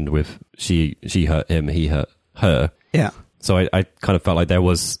thing happened with she hurt him, he hurt her. Yeah. So I kind of felt like there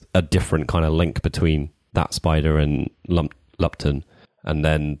was a different kind of link between that spider and Lupton, and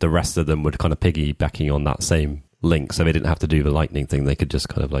then the rest of them would kind of piggybacking on that same link, so they didn't have to do the lightning thing. They could just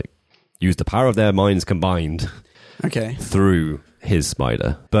kind of like use the power of their minds combined Okay. through his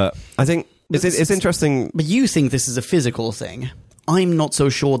spider. But I think it's interesting. But you think this is a physical thing. I'm not so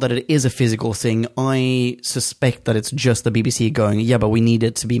sure that it is a physical thing. I suspect that it's just the BBC going, yeah, but we need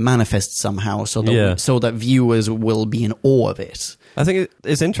it to be manifest somehow so that viewers will be in awe of it. I think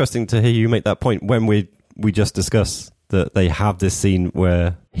it's interesting to hear you make that point when we just discussed that they have this scene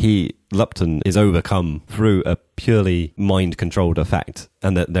where Lupton is overcome through a purely mind-controlled effect,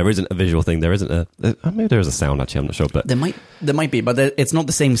 and that there isn't a visual thing, there isn't maybe there is a sound, actually, I'm not sure, but... There might be, but it's not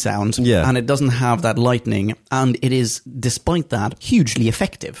the same sound, Yeah. and it doesn't have that lightning, and it is, despite that, hugely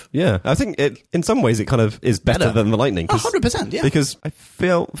effective. Yeah, I think in some ways it kind of is better than the lightning. 100%, yeah. Because I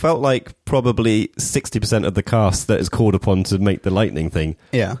felt like probably 60% of the cast that is called upon to make the lightning thing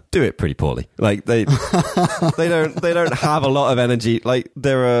do it pretty poorly. Like they don't have a lot of energy. Like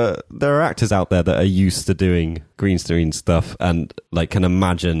there there are actors out there that are used to doing green screen stuff and like can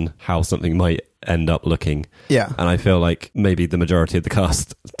imagine how something might end up looking. Yeah. And I feel like maybe the majority of the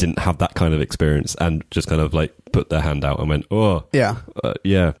cast didn't have that kind of experience and just kind of like put their hand out and went, oh, Yeah.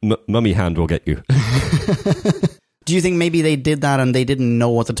 Mummy hand will get you. Do you think maybe they did that and they didn't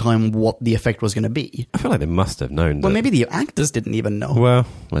know at the time what the effect was going to be? I feel like they must have known. Well, that. maybe the actors didn't even know. Well,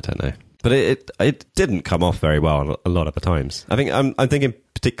 I don't know. But it didn't come off very well a lot of the times. I think I'm thinking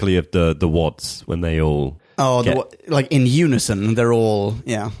particularly of the WADs when they all like in unison, they're all,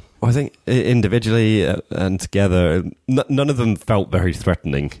 yeah. Well, I think individually and together, none of them felt very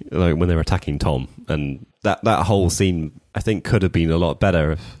threatening. Like when they were attacking Tom, and that whole scene, I think, could have been a lot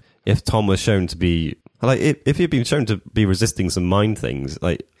better if Tom was shown to be like if he'd been shown to be resisting some mind things.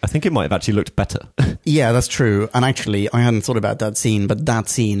 Like I think it might have actually looked better. Yeah, that's true. And actually, I hadn't thought about that scene, but that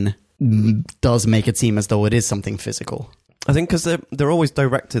scene does make it seem as though it is something physical. I think because they're always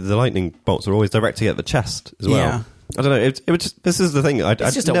directed. The lightning bolts are always directed at the chest as well. Yeah. I don't know. It was just, this is the thing. I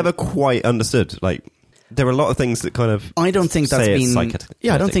never quite understood. Like there were a lot of things that kind of. I don't think that's been.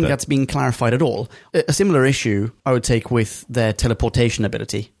 Yeah, I don't think but- that's been clarified at all. A similar issue I would take with their teleportation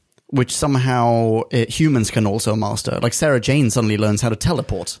ability, which somehow humans can also master. Like Sarah Jane suddenly learns how to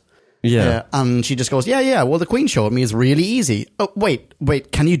teleport. Yeah. And she just goes, yeah, well, the Queen showed me it's really easy. Oh, wait,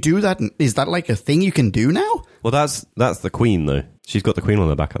 can you do that? Is that like a thing you can do now? Well, that's the Queen though. She's got the Queen on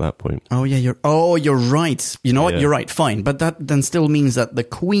her back at that point. Oh, yeah, you're right. You know what? Yeah. You're right, fine. But that then still means that the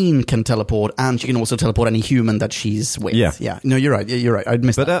Queen can teleport and she can also teleport any human that she's with. Yeah. No, you're right. You're right. I'd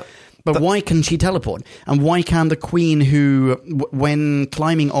missed that. But why can she teleport? And why can the Queen who, when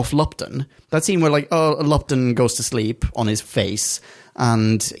climbing off Lupton, that scene where Lupton goes to sleep on his face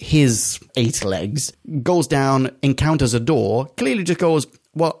and his 8 legs goes down, encounters a door, clearly just goes,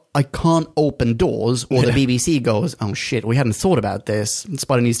 well, I can't open doors, or the BBC goes, oh shit, we hadn't thought about this.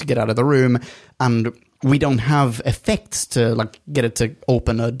 Spider needs to get out of the room, and we don't have effects to like get it to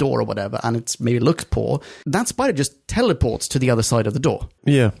open a door or whatever, and it's maybe looks poor. That spider just teleports to the other side of the door.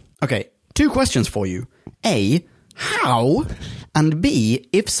 Yeah. Okay, 2 questions for you. A, how? And B,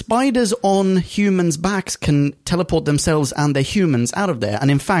 if spiders on humans' backs can teleport themselves and their humans out of there, and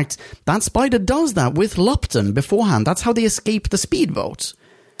in fact, that spider does that with Lupton beforehand. That's how they escape the speedboat.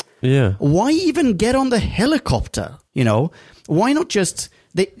 Yeah. Why even get on the helicopter? You know, why not just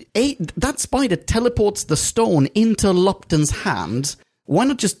that spider teleports the stone into Lupton's hand. Why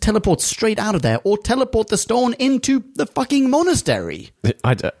not just teleport straight out of there, or teleport the stone into the fucking monastery?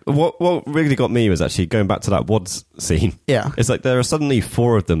 What really got me was actually going back to that WADs scene. Yeah. It's like there are suddenly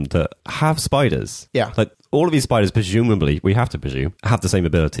 4 of them that have spiders. Yeah. Like all of these spiders, presumably, we have to presume, have the same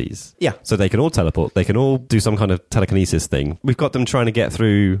abilities. Yeah. So they can all teleport. They can all do some kind of telekinesis thing. We've got them trying to get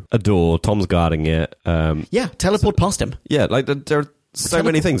through a door. Tom's guarding it. Yeah, teleport past him. Yeah, like there are so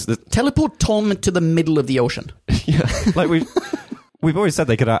many things. Teleport Tom to the middle of the ocean. Yeah, like we've always said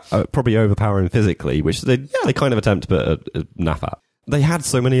they could probably overpower him physically, which they kind of attempt, but naff at. They had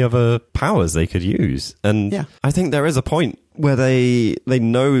so many other powers they could use, and Yeah. I think there is a point where they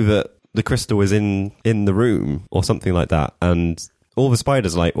know that the crystal is in the room or something like that, and all the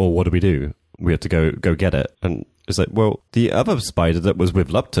spiders are like, well, what do? We have to go get it, and it's like, well, the other spider that was with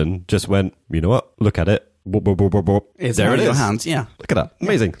Lupton just went, you know what? Look at it. It's There now it in your is. hands, yeah. Look at that.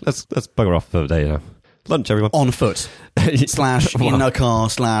 Amazing. Let's bugger off for the day now. Lunch, everyone. On foot. / in a car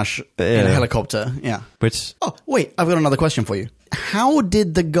 / in a helicopter. Yeah. Which Oh, wait, I've got another question for you. How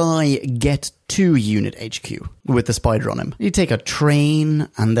did the guy get to Unit HQ with the spider on him? You take a train,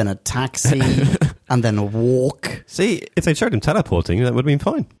 and then a taxi, and then a walk. see, if they showed him teleporting, that would have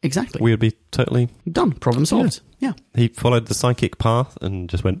been fine. Exactly. We would be totally. Done. Problem solved. Yeah. He followed the psychic path and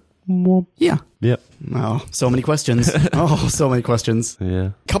just went. "Mwah." Yeah. Yep. Oh, so many questions. Oh, so many questions.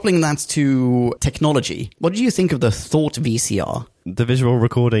 Yeah. Coupling that to technology, what do you think of the Thought VCR? The visual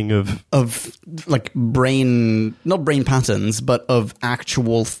recording of. Of like not brain patterns, but of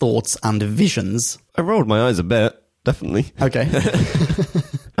actual thoughts and visions. I rolled my eyes a bit. Definitely. Okay.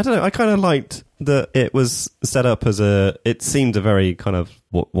 I don't know. I kind of liked that it was set up as a. It seemed a very kind of.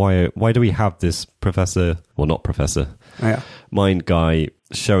 Why do we have this professor? Well, not professor. Yeah. Mind guy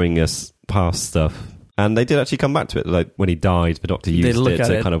showing us past stuff. And they did actually come back to it. Like when he died, the doctor used look it at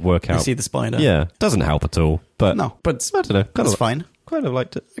to it, kind of work you out. see the spider. Yeah. Doesn't help at all. But No, but I don't know. Kind that's of, fine. Kind of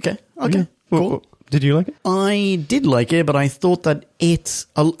liked it. Okay. Yeah. Cool. Did you like it? I did like it, but I thought that it,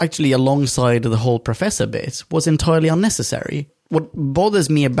 actually alongside the whole professor bit, was entirely unnecessary. What bothers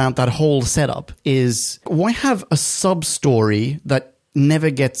me about that whole setup is, why have a sub-story that never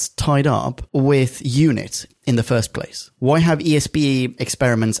gets tied up with Unit in the first place? Why have ESP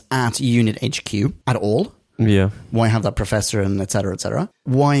experiments at Unit HQ at all? Yeah. Why have that professor and et cetera, et cetera?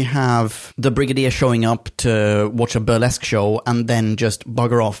 Why have the Brigadier showing up to watch a burlesque show and then just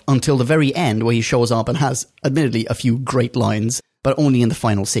bugger off until the very end where he shows up and has, admittedly, a few great lines, but only in the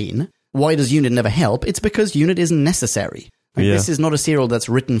final scene? Why does UNIT never help? It's because UNIT isn't necessary. Like, Yeah. This is not a serial that's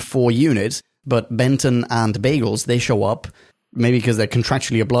written for UNIT, but Benton and Bagels, they show up, maybe because they're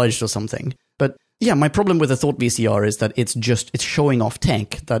contractually obliged or something. But yeah, my problem with the Thought VCR is that it's showing off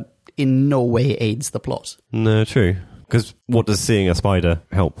tech that in no way aids the plot. No, true. Because what does seeing a spider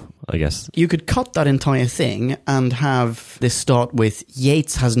help, I guess? You could cut that entire thing and have this start with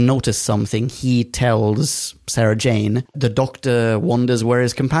Yates has noticed something. He tells Sarah Jane. The doctor wonders where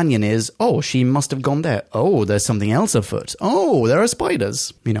his companion is. Oh, she must have gone there. Oh, there's something else afoot. Oh, there are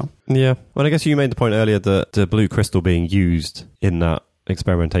spiders, you know. Yeah. Well, I guess you made the point earlier that the blue crystal being used in that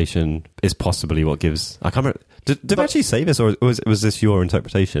experimentation is possibly what gives... I can't remember... Did we actually say this, or was this your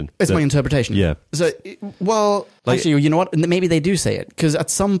interpretation? It's my interpretation. Yeah. So, well, actually, you know what? Maybe they do say it, because at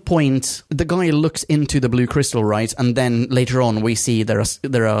some point, the guy looks into the blue crystal, right? And then later on, we see there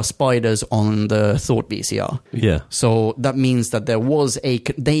are spiders on the Thought VCR. Yeah. So that means that there was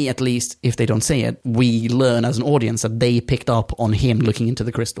they, at least, if they don't say it, we learn as an audience that they picked up on him looking into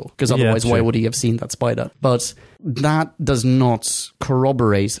the crystal. Because otherwise, why would he have seen that spider? But that does not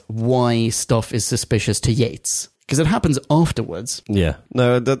corroborate why stuff is suspicious to Yates. Because it happens afterwards. Yeah.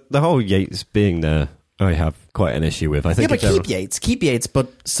 No, the whole Yates being there, I have quite an issue with. I think. Yeah, but keep Yates, but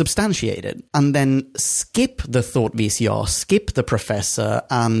substantiate it. And then skip the Thought VCR, skip the professor,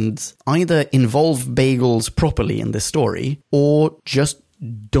 and either involve Bagels properly in this story, or just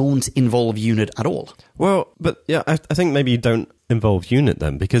don't involve UNIT at all. Well, but yeah, I think maybe you don't involve UNIT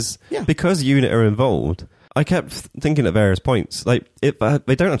then, because UNIT are involved. I kept thinking at various points, like, they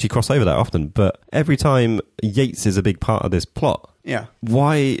don't actually cross over that often, but every time Yates is a big part of this plot, Yeah.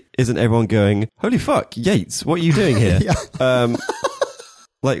 why isn't everyone going, holy fuck, Yates, what are you doing here?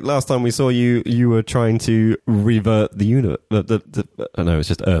 Like last time we saw you were trying to revert the unit. I know it's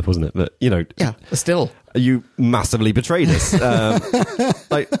just Earth, wasn't it? But, you know. Yeah, still. You massively betrayed us.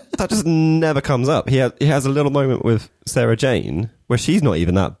 Like, that just never comes up. He has a little moment with Sarah Jane where she's not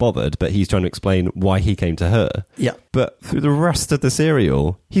even that bothered, but he's trying to explain why he came to her. Yeah. But through the rest of the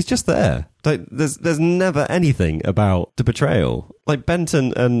serial, he's just there. Like, there's never anything about the betrayal. Like,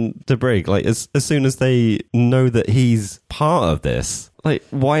 Benton and DeBrig, like, as soon as they know that he's part of this, like,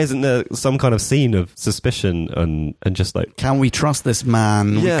 why isn't there some kind of scene of suspicion and just like... Can we trust this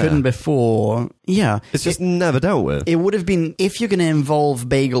man? Yeah. We couldn't before. Yeah. It's just never dealt with. It would have been, if you're going to involve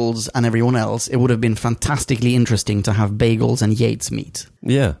Bagels and everyone else, it would have been fantastically interesting to have Bagels and Yates meet.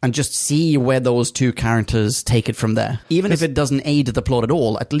 Yeah. And just see where those two characters take it from there. Even if it doesn't aid the plot at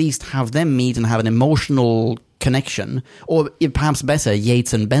all, at least have them meet and have an emotional connection, or perhaps better,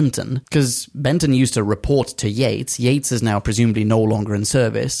 Yates and Benton, because Benton used to report to Yates. Yates is now presumably no longer in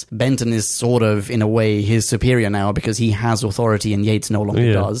service. Benton is sort of, in a way, his superior now because he has authority and Yates no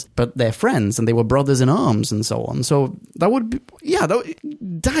longer does. But they're friends and they were brothers in arms and so on. So that would be,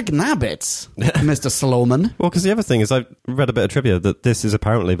 dag nabbit, Mr. Sloman. Well, because the other thing is, I've read a bit of trivia that this is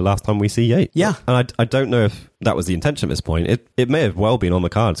apparently the last time we see Yates. Yeah. And I don't know if that was the intention at this point. It may have well been on the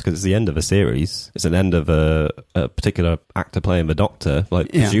cards because it's the end of a series. It's an end of a particular actor playing the Doctor.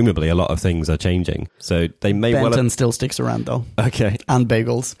 Like, presumably a lot of things are changing. So they may Benton still sticks around, though. Okay. And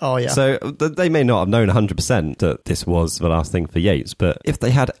Bagels. Oh, yeah. So they may not have known 100% that this was the last thing for Yates, but if they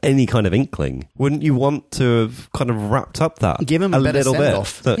had any kind of inkling, wouldn't you want to have kind of wrapped up that? Give him a better little bit?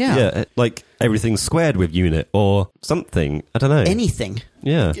 send-off. That, Yeah. Like everything's squared with UNIT or something. I don't know. Anything.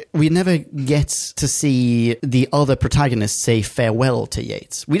 Yeah. We never get to see the other protagonists say farewell to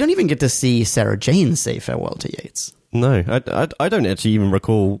Yates. We don't even get to see Sarah Jane say farewell to Yates. No, I don't actually even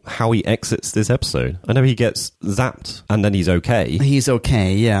recall how he exits this episode. I know he gets zapped and then he's okay. He's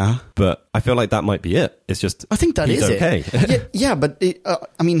okay, yeah. But I feel like that might be it. It's just I think that he's is okay. it. Yeah, but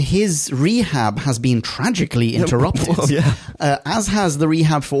I mean, his rehab has been tragically interrupted. Well, yeah. As has the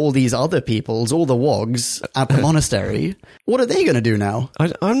rehab for all these other peoples, all the wogs at the monastery. What are they going to do now?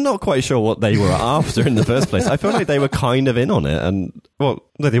 I'm not quite sure what they were after in the first place. I feel like they were kind of in on it, and well,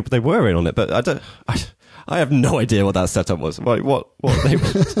 they were in on it, but I have no idea what that setup was. Like, what they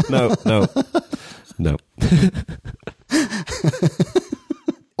no.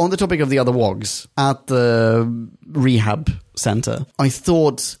 On the topic of the other wogs, at the rehab center. I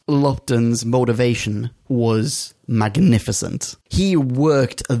thought Lupton's motivation was magnificent. He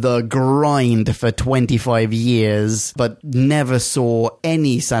worked the grind for 25 years, but never saw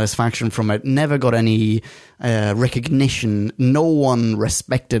any satisfaction from it, never got any recognition. No one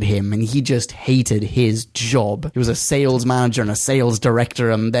respected him, and he just hated his job. He was a sales manager and a sales director,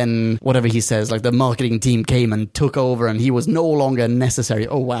 and then whatever he says, like the marketing team came and took over, and he was no longer necessary.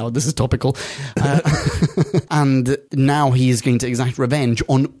 Oh wow, this is topical. And now he is going to exact revenge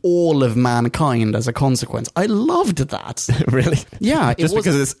on all of mankind as a consequence. I loved that. Really? Yeah, Just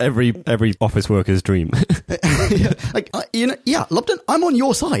because it's every office worker's dream. Lupton, I'm on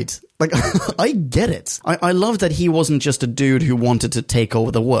your side. Like, I get it. I love that he wasn't just a dude who wanted to take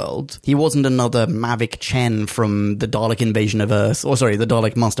over the world. He wasn't another Mavic Chen from the Dalek Invasion of Earth, or sorry, the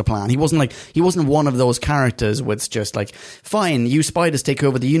Dalek Master Plan. He wasn't one of those characters with just like, fine, you spiders take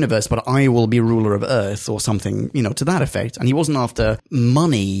over the universe, but I will be ruler of Earth, or something, to that effect. And he wasn't after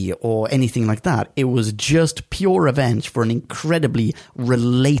money or anything like that. It was just pure revenge for an incredibly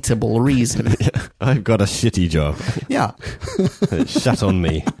relatable reason. I've got a shitty job. Yeah. It shat on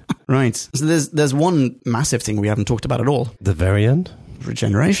me. Right. So there's one massive thing we haven't talked about at all. The very end?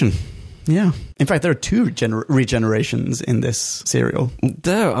 Regeneration. Yeah. In fact, there are two regenerations in this serial.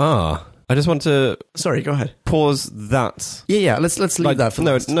 There are. I just want to... Sorry, go ahead. Pause that. Yeah. Let's leave that for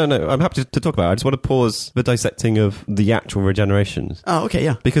last. No. I'm happy to talk about it. I just want to pause the dissecting of the actual regenerations. Oh, okay,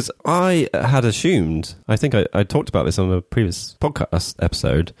 yeah. Because I had assumed, I think I talked about this on a previous podcast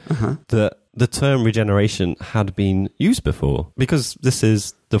episode, that the term regeneration had been used before. Because this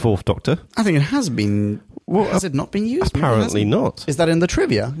is the Fourth Doctor. I think it has been... Well, has it not been used? Apparently not. Is that in the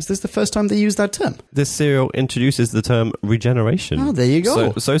trivia? Is this the first time they used that term? This serial introduces the term regeneration. Oh, there you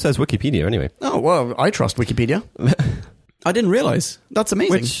go. So says Wikipedia, anyway. Oh, well, I trust Wikipedia. I didn't realise. That's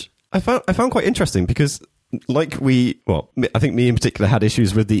amazing. Which I found quite interesting because, I think me in particular had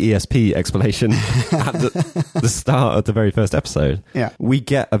issues with the ESP explanation at the start of the very first episode. Yeah. We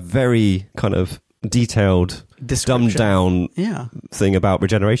get a very kind of detailed, dumbed down thing about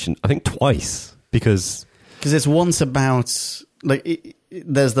regeneration, I think twice, because it's once about, like,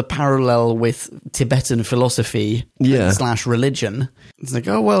 there's the parallel with Tibetan philosophy / religion. It's like,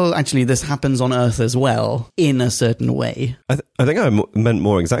 oh, well, actually, this happens on Earth as well, in a certain way. I think I meant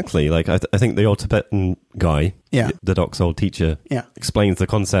more exactly. Like, I think the old Tibetan guy, the Doc's old teacher, explains the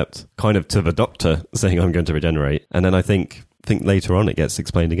concept kind of to the Doctor, saying, I'm going to regenerate. And then I think later on it gets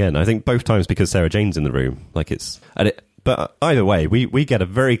explained again. I think both times because Sarah Jane's in the room. But either way, we get a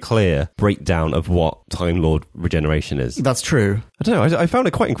very clear breakdown of what Time Lord regeneration is. That's true. I don't know, I found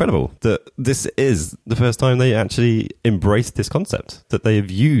it quite incredible that this is the first time they actually embraced this concept that they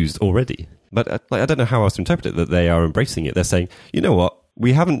have used already. But I don't know how else to interpret it, that they are embracing it. They're saying, you know what,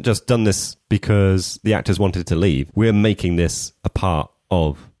 we haven't just done this because the actors wanted to leave. We're making this a part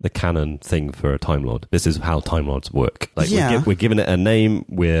of the canon thing for a Time Lord. This is how Time Lords work. Like, we're giving it a name.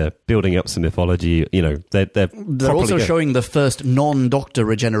 We're building up some mythology. They're also showing the first non-Doctor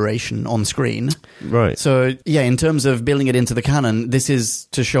regeneration on screen. Right. So, in terms of building it into the canon, this is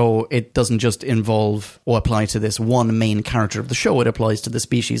to show it doesn't just involve or apply to this one main character of the show. It applies to the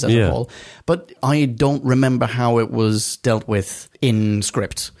species as a whole. But I don't remember how it was dealt with in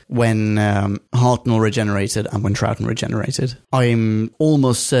script when Hartnell regenerated and when Troughton regenerated. I'm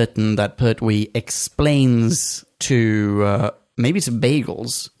almost certain that Pertwee explains to maybe to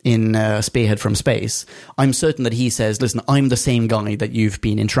Bagels in Spearhead from Space. I'm certain that he says, listen, I'm the same guy that you've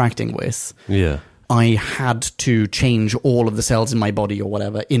been interacting with. Yeah. I had to change all of the cells in my body or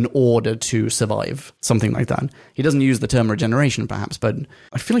whatever in order to survive. Something like that. He doesn't use the term regeneration, perhaps, but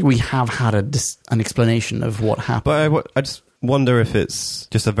I feel like we have had an explanation of what happened. But I just wonder if it's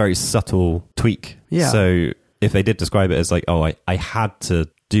just a very subtle tweak. Yeah. So if they did describe it as like, oh, I had to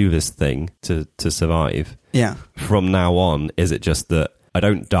do this thing to survive. Yeah. From now on, is it just that I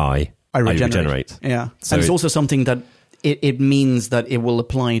don't die, I regenerate? Yeah. So and it's also something that it means that it will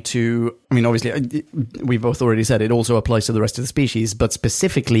apply to, I mean, obviously, we both already said it also applies to the rest of the species, but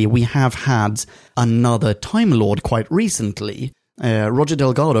specifically, we have had another Time Lord quite recently. Roger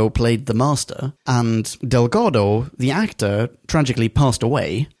Delgado played the Master, and Delgado, the actor, tragically passed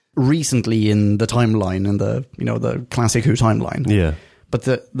away recently in the timeline, in the classic Who timeline. Yeah. But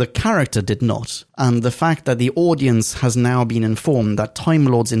the character did not. And the fact that the audience has now been informed that Time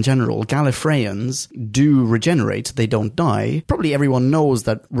Lords in general, Gallifreyans, do regenerate, they don't die. Probably everyone knows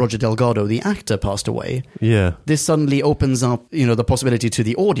that Roger Delgado, the actor, passed away. Yeah. This suddenly opens up, the possibility to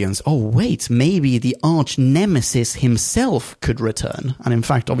the audience, oh wait, maybe the arch nemesis himself could return. And in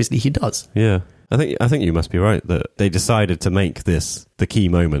fact, obviously he does. Yeah. I think you must be right that they decided to make this the key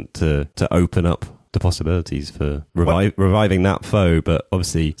moment to open up the possibilities for reviving that foe, but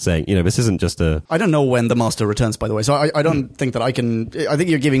obviously saying, this isn't just a... I don't know when the Master returns, by the way, so I don't think that I can... I think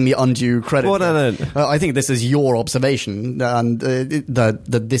you're giving me undue credit. Well, no. I think this is your observation, and that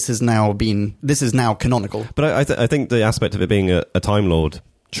this is now canonical. But I think the aspect of it being a Time Lord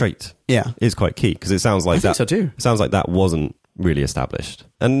trait is quite key, because it sounds like I think so too. It sounds like that wasn't really established.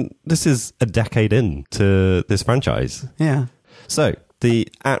 And this is a decade into this franchise. Yeah. So, the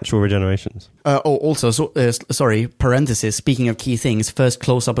actual regenerations. Sorry, parenthesis, speaking of key things, first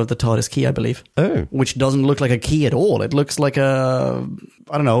close-up of the TARDIS key, I believe. Oh. Which doesn't look like a key at all. It looks like a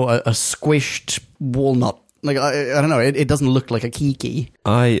squished walnut. Like, I don't know, it doesn't look like a key.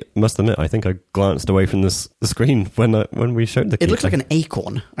 I must admit, I think I glanced away from the screen when we showed the key. It looks like an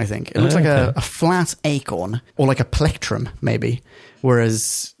acorn, I think. It looks like a flat acorn, or like a plectrum, maybe.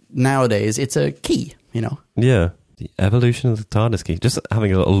 Whereas nowadays, it's a key, Yeah. The evolution of the TARDIS key. Just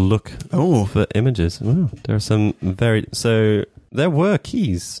having a little look for images. Wow, there are some So, there were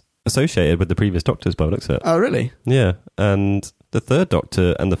keys associated with the previous Doctors by the looks of it. Oh, really? Yeah, and the Third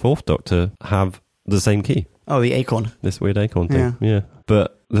Doctor and the Fourth Doctor have the same key. Oh, the acorn. This weird acorn thing. Yeah.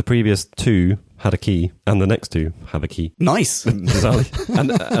 But the previous two had a key, and the next two have a key. Nice.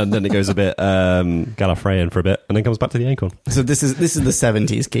 Bizarrely. and then it goes a bit Gallifreyan for a bit, and then comes back to the acorn. So this is the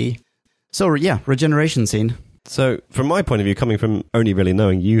 70s key. So, yeah, regeneration scene. So, from my point of view, coming from only really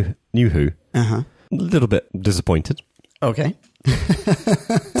knowing New Who, a little bit disappointed. Okay.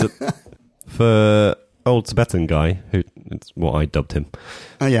 For old Tibetan guy, who it's what I dubbed him.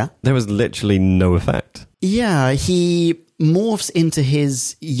 Oh, yeah. There was literally no effect. Yeah, he morphs into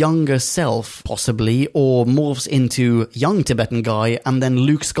his younger self, possibly, or morphs into young Tibetan guy, and then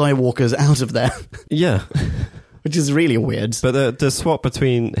Luke Skywalker's out of there. Yeah. Which is really weird. But the swap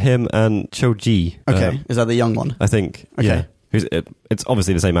between him and Cho-Ji... Okay, is that the young one? I think, okay. Yeah. It's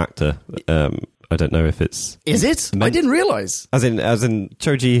obviously the same actor. I don't know if it's... Is it? I didn't realise. As in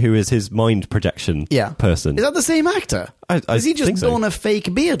Cho-Ji, who is his mind projection person. Is that the same actor? Is he just on a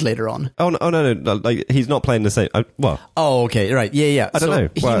fake beard later on? Oh, no. Like, he's not playing the same... Oh, okay, right. Yeah. I don't know.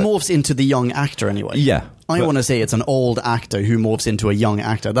 He morphs into the young actor anyway. Yeah. I want to say it's an old actor who morphs into a young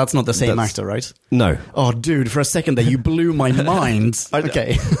actor. That's not the same actor, right? No. Oh, dude, for a second there, you blew my mind.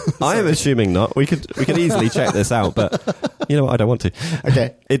 Okay. I am assuming not. We could easily check this out, but you know what? I don't want to.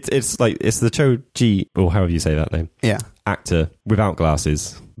 Okay. It's the Cho-Ji, or however you say that name. Yeah. Actor without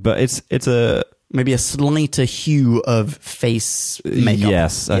glasses, but it's a maybe a slighter hue of face makeup.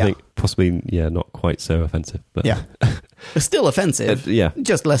 Yes, I think possibly not quite so offensive, but it's still offensive.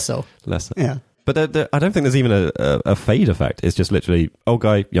 Just less so. Less so. Yeah. But I don't think there's even a fade effect. It's just literally old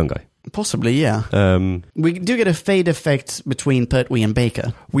guy, young guy. Possibly, yeah. We do get a fade effect between Pertwee and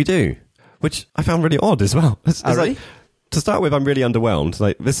Baker. We do, which I found really odd as well. It's really? like, to start with, I'm really underwhelmed.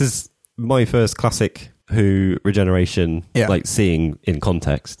 Like, this is my first classic Who regeneration, like seeing in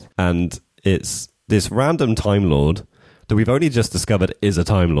context, and it's this random Time Lord that we've only just discovered is a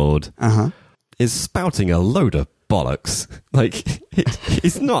Time Lord. Is spouting a load of bollocks. Like,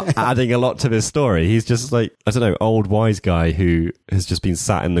 he's not adding a lot to this story. He's just like, I don't know, old wise guy who has just been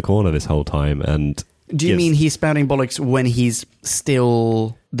sat in the corner this whole time. And do you mean he's spouting bollocks when he's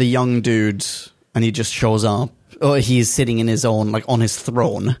still the young dude and he just shows up, or he's sitting in his own, like, on his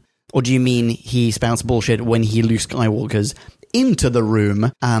throne? Or do you mean he spouts bullshit when he Luke Skywalker's into the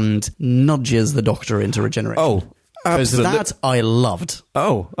room and nudges the Doctor into regeneration? Oh, absolutely. That I loved.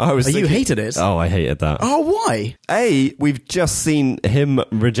 Oh, I was thinking, you hated it? Oh, I hated that. Oh, why? A, we've just seen him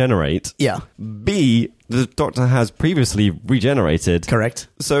regenerate. Yeah. B, the Doctor has previously regenerated. Correct.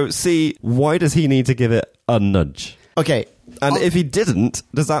 So, C, why does he need to give it a nudge? Okay. And if he didn't,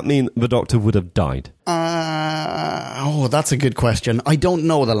 does that mean the Doctor would have died? That's a good question. I don't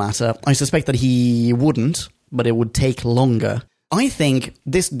know the latter. I suspect that he wouldn't, but it would take longer. I think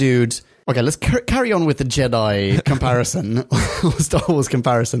this dude... Okay, let's carry on with the Jedi comparison, or Star Wars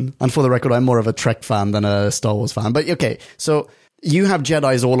comparison. And for the record, I'm more of a Trek fan than a Star Wars fan. But okay, so you have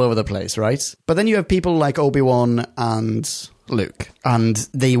Jedis all over the place, right? But then you have people like Obi-Wan and Luke, and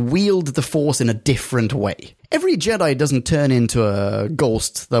they wield the Force in a different way. Every Jedi doesn't turn into a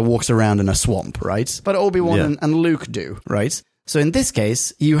ghost that walks around in a swamp, right? But Obi-Wan and Luke do, right? So in this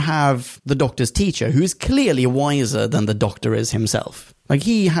case, you have the Doctor's teacher, who's clearly wiser than the Doctor is himself. Like,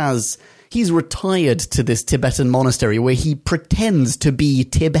 he's retired to this Tibetan monastery where he pretends to be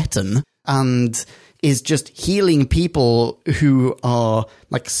Tibetan and is just healing people who are,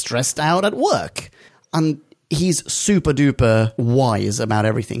 like, stressed out at work. And he's super duper wise about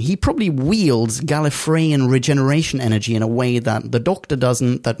everything. He probably wields Gallifreyan regeneration energy in a way that the Doctor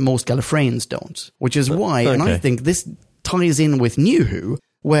doesn't, that most Gallifreyans don't. Which is why, and I think this ties in with New Who,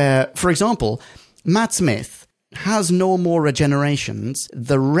 where, for example, Matt Smith has no more regenerations.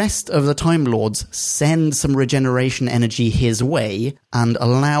 The rest of the Time Lords send some regeneration energy his way and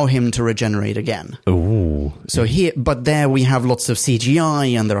allow him to regenerate again. Ooh. So here, but there we have lots of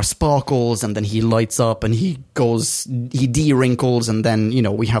CGI and there are sparkles and then he lights up and he de-wrinkles and then,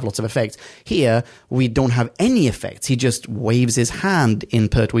 we have lots of effects. Here, we don't have any effects. He just waves his hand in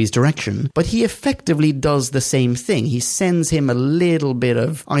Pertwee's direction, but he effectively does the same thing. He sends him a little bit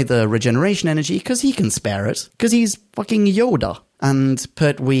of either regeneration energy, because he can spare it, because he's fucking Yoda. And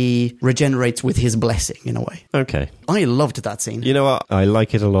Pertwee regenerates with his blessing, in a way. Okay. I loved that scene. You know what? I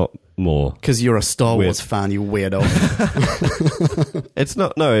like it a lot more. Because you're a Star Wars fan, you weirdo. It's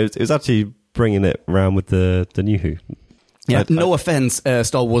not, no, it was actually bringing it around with the New Who. Yeah, no offense,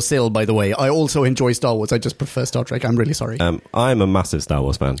 Star Wars Sil, by the way. I also enjoy Star Wars. I just prefer Star Trek. I'm really sorry. I'm a massive Star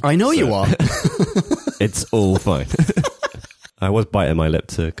Wars fan. I know you are. It's all fine. I was biting my lip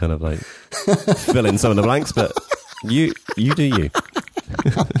to kind of like fill in some of the blanks, but you do you.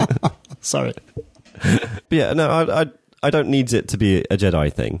 Sorry. But yeah, no, I don't need it to be a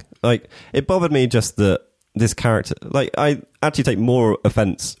Jedi thing. Like, it bothered me just that this character, like, I actually take more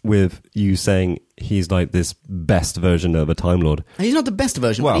offense with you saying he's like this best version of a Time Lord. He's not the best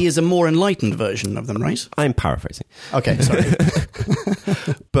version, but he is a more enlightened version of them, right? I'm paraphrasing. Okay, sorry.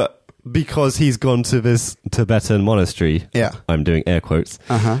 But because he's gone to this Tibetan monastery, I'm doing air quotes,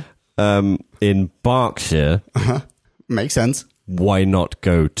 in Berkshire, makes sense. Why not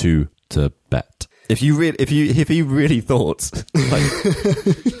go to Tibet? If he really thought like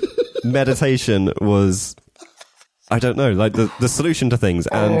meditation was, I don't know, like the solution to things,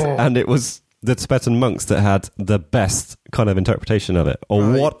 and it was the Tibetan monks that had the best kind of interpretation of it,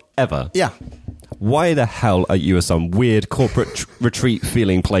 or whatever. Yeah. Why the hell are you at some weird corporate retreat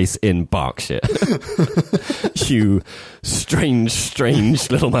feeling place in Berkshire? You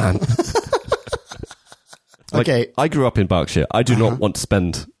strange little man. Like, okay. I grew up in Berkshire. I do not want to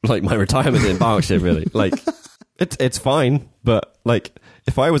spend like my retirement in Berkshire, really. Like, it's fine, but like,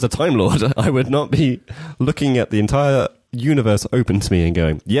 if I was a Time Lord, I would not be looking at the entire universe open to me and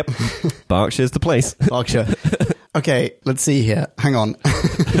going, yep, Berkshire's the place. Berkshire. Okay, let's see here. Hang on.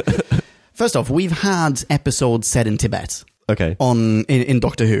 First off, we've had episodes set in Tibet. Okay. In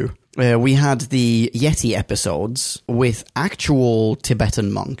Doctor Who. We had the Yeti episodes with actual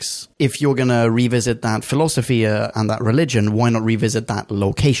Tibetan monks. If you're going to revisit that philosophy and that religion, why not revisit that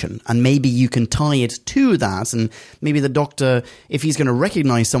location? And maybe you can tie it to that. And maybe the Doctor, if he's going to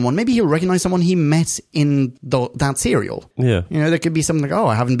recognize someone, maybe he'll recognize someone he met in that serial. Yeah. There could be something like,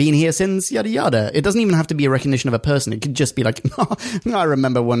 I haven't been here since yada yada. It doesn't even have to be a recognition of a person. It could just be like, I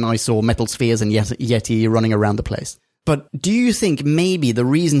remember when I saw metal spheres and Yeti running around the place. But do you think maybe the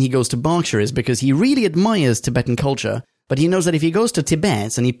reason he goes to Berkshire is because he really admires Tibetan culture, but he knows that if he goes to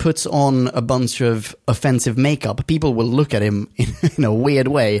Tibet and he puts on a bunch of offensive makeup, people will look at him in a weird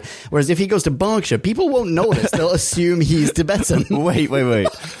way. Whereas if he goes to Berkshire, people won't notice. They'll assume he's Tibetan. Wait.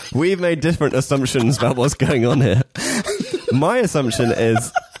 We've made different assumptions about what's going on here. My assumption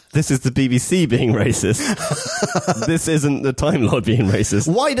is this is the BBC being racist. This isn't the Time Lord being racist.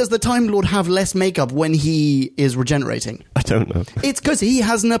 Why does the Time Lord have less makeup when he is regenerating? I don't know. It's because he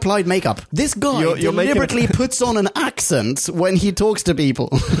hasn't applied makeup. This guy deliberately puts on an accent when he talks to people.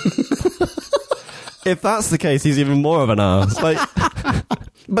 If that's the case, he's even more of an ass. Like,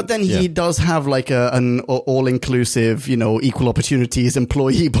 but then he does have like an all-inclusive, equal opportunities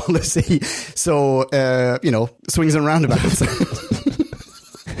employee policy. So, swings and roundabouts.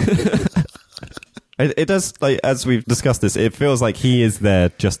 It does, like, as we've discussed this, it feels like he is there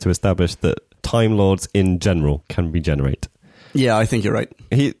just to establish that Time Lords in general can regenerate. Yeah, I think you're right.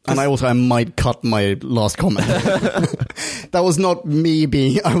 I might cut my last comment. That was not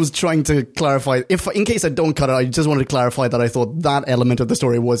me I was trying to clarify. In case I don't cut it, I just wanted to clarify that I thought that element of the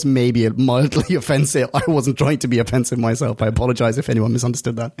story was maybe mildly offensive. I wasn't trying to be offensive myself. I apologize if anyone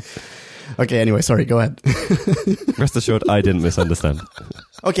misunderstood that. Okay, anyway, sorry, go ahead. Rest assured, I didn't misunderstand.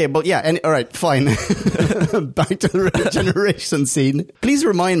 Okay, but yeah, all right, fine. Back to the regeneration scene. Please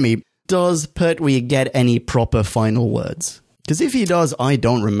remind me, does Pertwee get any proper final words? Because if he does, I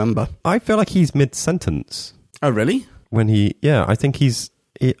don't remember. I feel like he's mid-sentence. Oh, really? When I think he's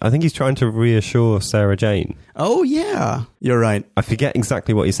trying to reassure Sarah Jane. Oh, yeah. You're right. I forget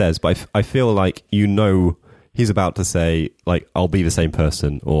exactly what he says, but I feel like he's about to say, like, I'll be the same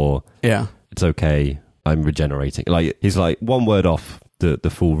person, or it's okay, I'm regenerating. Like, he's like one word off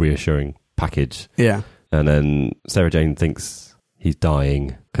the full reassuring package. Yeah. And then Sarah Jane thinks he's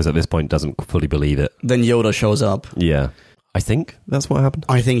dying, because at this point doesn't fully believe it. Then Yoda shows up. Yeah. I think that's what happened.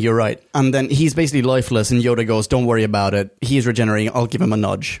 I think you're right. And then he's basically lifeless, and Yoda goes, don't worry about it. He's regenerating. I'll give him a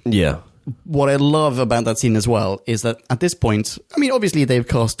nudge. Yeah. what I love about that scene as well is that at this point, I mean, obviously they've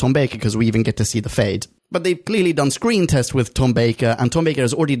cast Tom Baker because we even get to see the fade. But they've clearly done screen tests with Tom Baker, and Tom Baker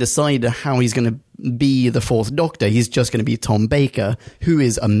has already decided how he's going to be the Fourth Doctor. He's just going to be Tom Baker, who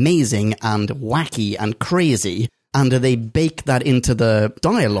is amazing and wacky and crazy. And they bake that into the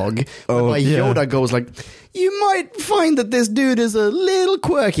dialogue. Whereby Yoda goes like, you might find that this dude is a little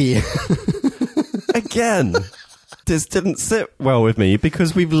quirky. Again, this didn't sit well with me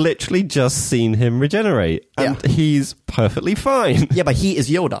because we've literally just seen him regenerate and he's perfectly fine. Yeah, but he is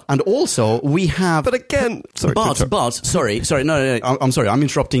Yoda. And also, we have... But again... Sorry, no, I'm sorry, I'm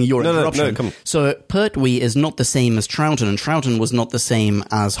interrupting your interruption. No, come on. So, Pertwee is not the same as Troughton, and Troughton was not the same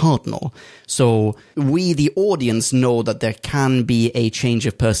as Hartnell. So, we, the audience, know that there can be a change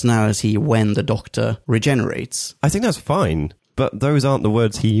of personality when the Doctor regenerates. I think that's fine. But those aren't the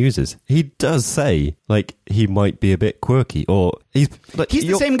words he uses. He does say, like, he might be a bit quirky, or he's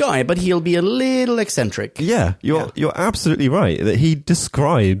the same guy, but he'll be a little eccentric. Yeah, you're absolutely right that he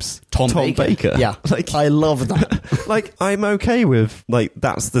describes Tom Baker. Yeah, like, I love that. Like, I'm okay with, like,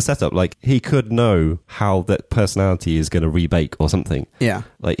 that's the setup. Like, he could know how that personality is going to rebake or something. Yeah,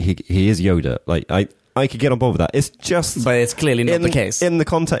 like he is Yoda. Like, I could get on board with that. It's just... But it's clearly not the case. In the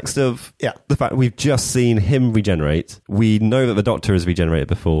context of the fact we've just seen him regenerate, we know that the Doctor has regenerated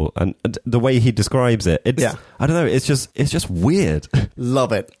before, and the way he describes it, I don't know, it's just weird.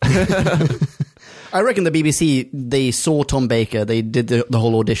 Love it. I reckon the BBC, they saw Tom Baker, they did the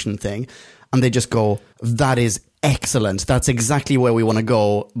whole audition thing, and they just go, that is excellent. That's exactly where we want to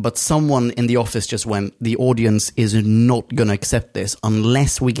go. But someone in the office just went, the audience is not going to accept this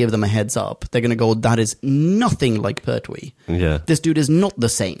unless we give them a heads up. They're going to go, that is nothing like Pertwee. Yeah. This dude is not the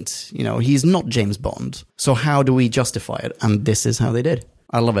Saint. You know, he's not James Bond. So how do we justify it? And this is how they did.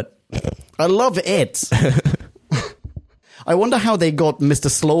 I love it. I love it. I wonder how they got Mr.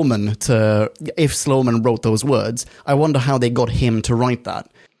 Sloman to, if Sloman wrote those words, I wonder how they got him to write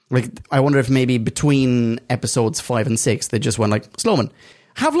that. Like, I wonder if maybe between episodes 5 and 6, they just went like, Sloman,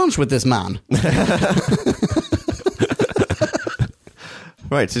 have lunch with this man.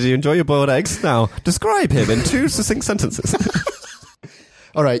 Right, did you enjoy your boiled eggs? Now, describe him in 2 succinct sentences.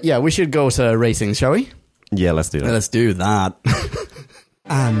 All right, yeah, we should go to ratings, shall we? Yeah, let's do that. Let's do that.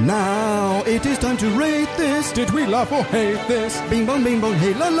 And now it is time to rate this. Did we love or hate this? Bing bong,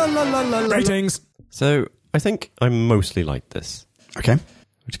 hey, la la la la la la. Ratings. So, I think I mostly like this. Okay.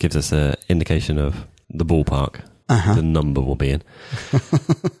 Which gives us an indication of the ballpark the number will be in.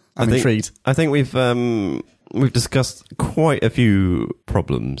 I'm intrigued. I think we've discussed quite a few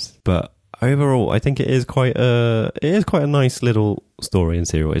problems, but overall, I think it is quite a nice little story and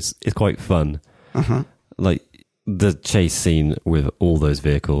serial. It's quite fun. Like the chase scene with all those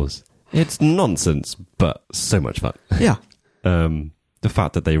vehicles. It's nonsense, but so much fun. Yeah. The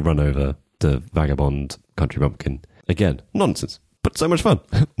fact that they run over the vagabond country bumpkin, again, nonsense, but so much fun.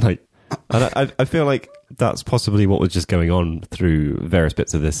 Like, and I feel like that's possibly what was just going on through various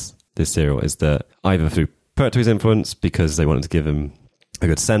bits of this serial, is that either through Pertwee's influence because they wanted to give him a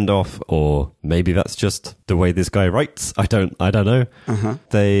good send-off, or maybe that's just the way this guy writes. I don't know.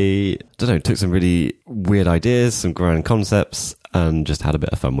 They took some really weird ideas, some grand concepts, and just had a bit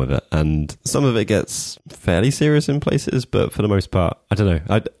of fun with it. And some of it gets fairly serious in places, but for the most part, I don't know.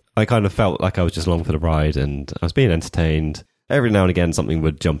 I kind of felt like I was just along for the ride, and I was being entertained. Every now and again, something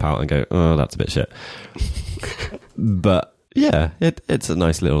would jump out and go, oh, that's a bit shit. But yeah, it's a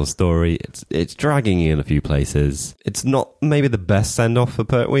nice little story. It's dragging in a few places. It's not maybe the best send-off for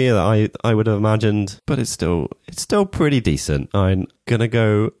Pertwee that I would have imagined, but it's still pretty decent. I'm gonna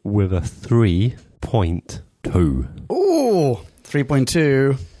go with a 3.2. Ooh,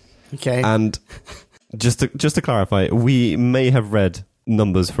 3.2. Okay. And just to clarify, we may have read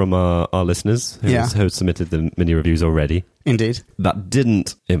numbers from our listeners who have submitted the mini reviews already. Indeed. That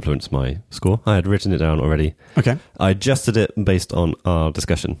didn't influence my score. I had written it down already. Okay. I adjusted it based on our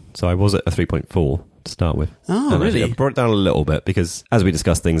discussion. So I was at a 3.4 to start with. Oh, and really? I brought it down a little bit because as we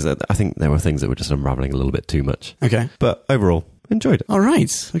discussed things, I think there were things that were just unraveling a little bit too much. Okay. But overall, enjoyed it. All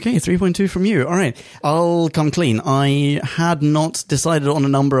right. Okay, 3.2 from you. All right. I'll come clean. I had not decided on a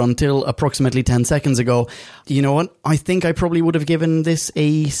number until approximately 10 seconds ago. You know what? I think I probably would have given this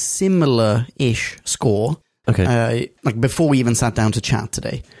a similar-ish score. Okay. Like before we even sat down to chat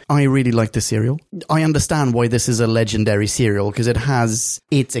today. I really like this serial. I understand why this is a legendary serial, because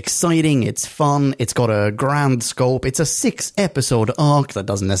it's exciting, it's fun, it's got a grand scope. It's a 6-episode arc that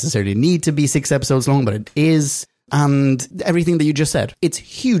doesn't necessarily need to be 6 episodes long, but it is. And everything that you just said, it's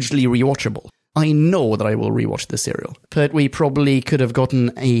hugely rewatchable. I know that I will rewatch this serial. Pertwee probably could have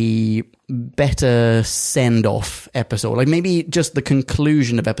gotten a better send-off episode. Like maybe just the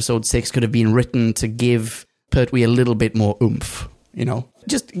conclusion of episode 6 could have been written to give Pertwee a little bit more oomph, you know?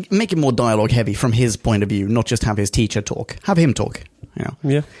 Just make it more dialogue heavy from his point of view, not just have his teacher talk. Have him talk, you know?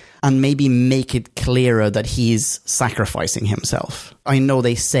 Yeah. And maybe make it clearer that he's sacrificing himself. I know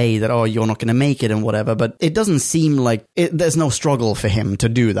they say that, oh, you're not going to make it and whatever, but it doesn't seem like there's no struggle for him to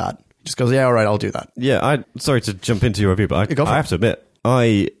do that. He just goes, yeah, all right, I'll do that. Yeah, sorry to jump into your review, but I have to admit,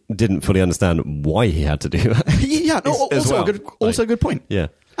 I didn't fully understand why he had to do that. Yeah, no, also a good point. Yeah.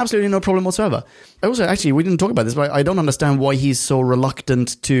 Absolutely no problem whatsoever. Also, actually, we didn't talk about this, but I don't understand why he's so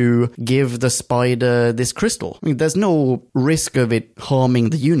reluctant to give the spider this crystal. I mean, there's no risk of it harming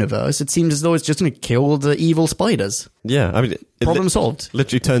the universe. It seems as though it's just going to kill the evil spiders. Yeah, I mean... Problem solved.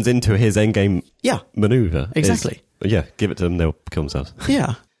 Literally turns into his endgame maneuver. Exactly. Give it to them, they'll kill themselves.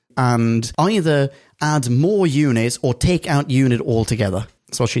 Yeah. And either add more units or take out unit altogether.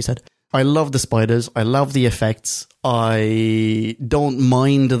 That's what she said. I love the spiders. I love the effects. I don't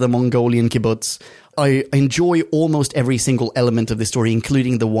mind the Mongolian kibbutz. I enjoy almost every single element of this story,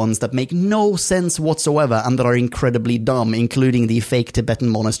 including the ones that make no sense whatsoever and that are incredibly dumb, including the fake Tibetan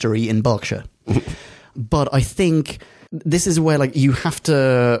monastery in Berkshire. But I think this is where like you have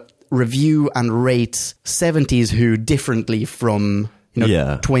to review and rate 70s Who differently from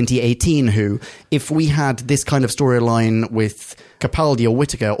 2018 Who. If we had this kind of storyline with Capaldi or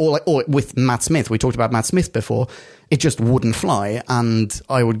Whittaker, or with Matt Smith, we talked about Matt Smith before, it just wouldn't fly, and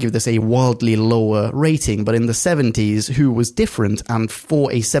I would give this a wildly lower rating. But in the 70s, Who was different, and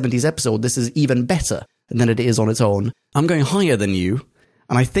for a 70s episode, this is even better than it is on its own. I'm going higher than you,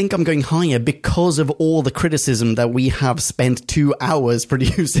 and I think I'm going higher because of all the criticism that we have spent 2 hours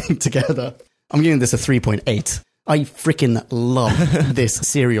producing together. I'm giving this a 3.8. I freaking love this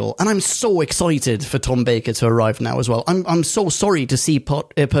serial, and I'm so excited for Tom Baker to arrive now as well. I'm so sorry to see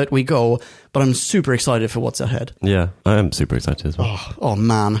Pertwee go, but I'm super excited for what's ahead. Yeah, I am super excited as well. Oh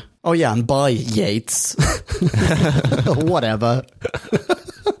man. Oh yeah, and bye, Yates. Whatever.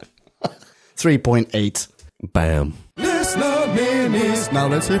 3.8. Bam. Listener minis. Now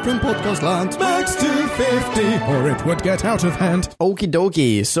let's hear from Podcast Land. Max 250, or it would get out of hand. Okie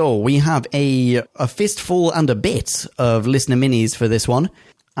dokie. So we have a fistful and a bit of listener minis for this one.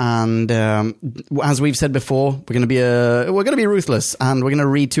 And as we've said before, we're going to be ruthless, and we're going to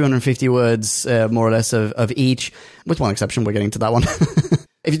read 250 words, more or less, of each. With one exception, we're getting to that one.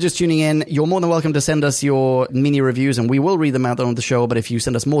 If you're just tuning in, you're more than welcome to send us your mini reviews, and we will read them out on the show. But if you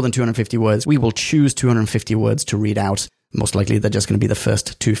send us more than 250 words, we will choose 250 words to read out. Most likely, they're just going to be the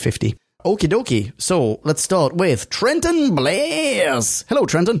first 250. Okie dokie. So let's start with Trenton Blaze. Hello,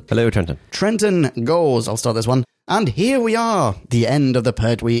 Trenton. Hello, Trenton. Trenton goes. I'll start this one. And here we are, the end of the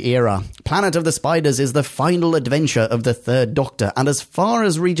Pertwee era. Planet of the Spiders is the final adventure of the Third Doctor, and as far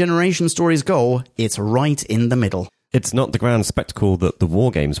as regeneration stories go, it's right in the middle. It's not the grand spectacle that the War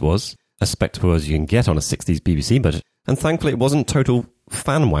Games was, as spectacle as you can get on a 60s BBC budget, and thankfully it wasn't total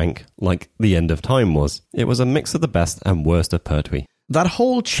fan wank like The End of Time was. It was a mix of the best and worst of Pertwee. That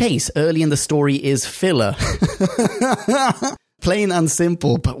whole chase early in the story is filler. Plain and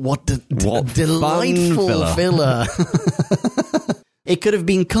simple, but what delightful filler. It could have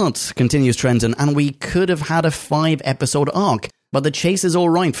been cut, continues Trenton, and we could have had a 5-episode arc. But the chase is all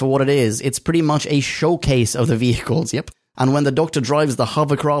right for what it is. It's pretty much a showcase of the vehicles, yep. And when the Doctor drives the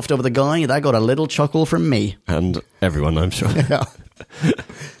hovercraft over the guy, that got a little chuckle from me. And everyone, I'm sure. Yeah.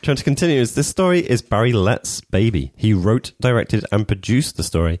 Trenton continues, this story is Barry Lett's baby. He wrote, directed, and produced the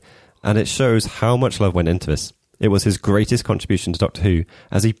story, and it shows how much love went into this. It was his greatest contribution to Doctor Who,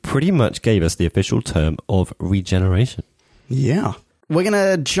 as he pretty much gave us the official term of regeneration. Yeah. We're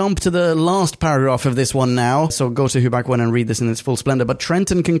going to jump to the last paragraph of this one now, so go to Who Back When and read this in its full splendor. But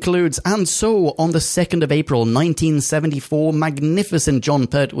Trenton concludes, and so on the 2nd of April 1974, magnificent John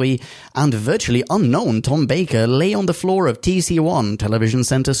Pertwee and virtually unknown Tom Baker lay on the floor of TC1, Television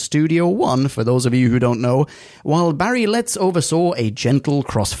Centre Studio 1, for those of you who don't know, while Barry Letts oversaw a gentle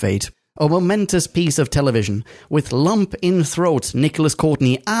crossfade. A momentous piece of television. With lump in throat, Nicholas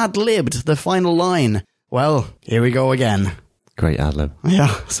Courtney ad-libbed the final line. Well, here we go again. Great ad-lib.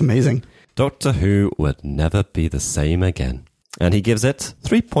 Yeah, it's amazing. Doctor Who would never be the same again. And he gives it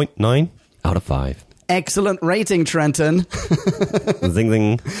 3.9 out of 5. Excellent rating, Trenton. Zing,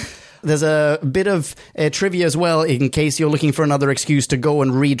 zing. There's a bit of trivia as well, in case you're looking for another excuse to go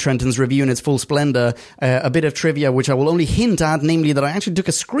and read Trenton's review in its full splendor. A bit of trivia, which I will only hint at, namely that I actually took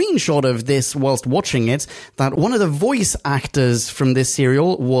a screenshot of this whilst watching it, that one of the voice actors from this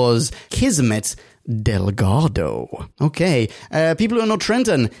serial was Kismet Delgado. Okay. People who are not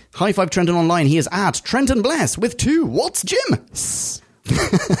Trenton, high five Trenton online. He is at Trenton Bless with 2. What's Jim?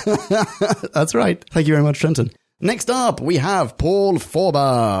 That's right. Thank you very much, Trenton. Next up, we have Paul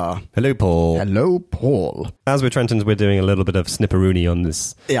Forber. Hello, Paul. Hello, Paul. As with Trenton's, we're doing a little bit of snipperoonie on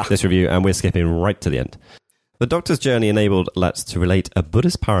this review, and we're skipping right to the end. The Doctor's journey enabled Letts to relate a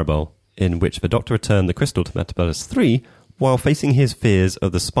Buddhist parable in which the Doctor returned the crystal to Metropolis 3 while facing his fears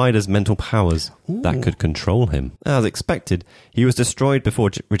of the spider's mental powers that could control him. As expected, he was destroyed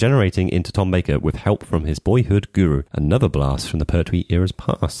before regenerating into Tom Baker with help from his boyhood guru, another blast from the Pertwee era's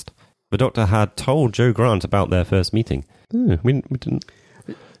past. The Doctor had told Joe Grant about their first meeting. We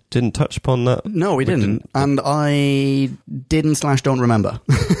didn't touch upon that. No, we didn't. And I didn't/don't remember.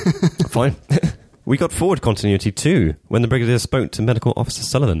 Fine. We got forward continuity too, when the Brigadier spoke to Medical Officer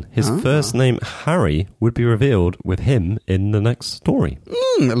Sullivan. His first name, Harry, would be revealed with him in the next story.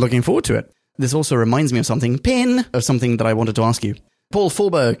 Looking forward to it. This also reminds me of something that I wanted to ask you. Paul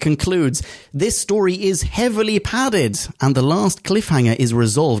Forber concludes, this story is heavily padded, and the last cliffhanger is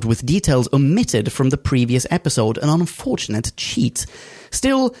resolved with details omitted from the previous episode, an unfortunate cheat.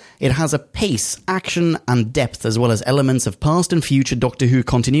 Still, it has a pace, action, and depth, as well as elements of past and future Doctor Who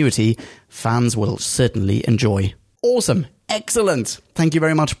continuity fans will certainly enjoy. Awesome. Excellent. Thank you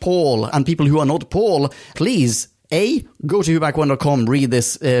very much, Paul. And people who are not Paul, please, A, go to whoback1.com, read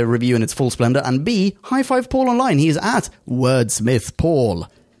this review in its full splendor, and B, high five Paul online. He is at Wordsmith Paul.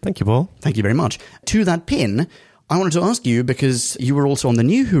 Thank you, Paul. Thank you very much. To that pin, I wanted to ask you, because you were also on the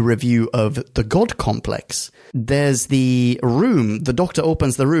New Who review of The God Complex. There's the room, the Doctor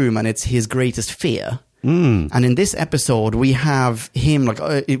opens the room, and it's his greatest fear. And in this episode, we have him,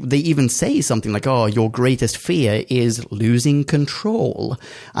 they even say something like, your greatest fear is losing control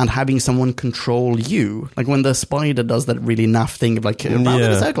and having someone control you. Like when the spider does that really naff thing of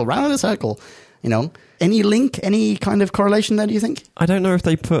round in a circle, you know. Any link, any kind of correlation there, do you think? I don't know if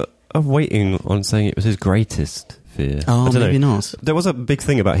they put a weighting on saying it was his greatest fear. Oh, maybe not. There was a big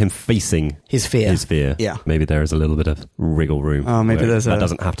thing about him facing his fear. Yeah. Maybe there is a little bit of wriggle room. Oh, maybe there's that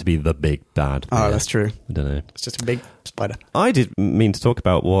doesn't have to be the big bad fear. Oh, that's true. I don't know. It's just a big spider. I did mean to talk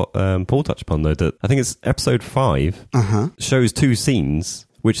about what Paul touched upon, though, that I think it's episode 5 shows 2 scenes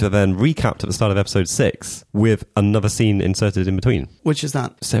which are then recapped at the start of episode 6 with another scene inserted in between. Which is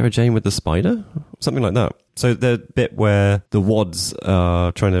that? Sarah Jane with the spider? Something like that. So the bit where the Wads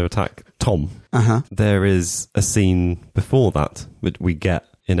are trying to attack Tom, there is a scene before that which we get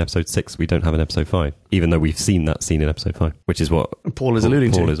in episode 6 we don't have in episode 5, even though we've seen that scene in episode 5, which is what Paul is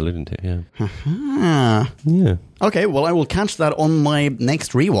alluding to, yeah. Yeah. Okay, well, I will catch that on my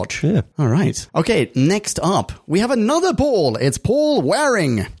next rewatch. Yeah. All right. Okay, next up, we have another Paul. It's Paul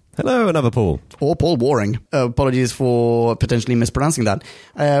Waring. Hello, another Paul. Or Paul Waring. Apologies for potentially mispronouncing that.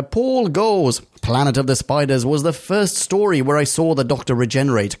 Paul goes, Planet of the Spiders was the first story where I saw the Doctor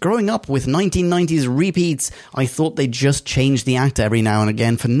regenerate. Growing up with 1990s repeats, I thought they just changed the actor every now and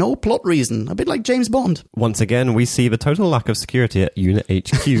again for no plot reason. A bit like James Bond. Once again, we see the total lack of security at Unit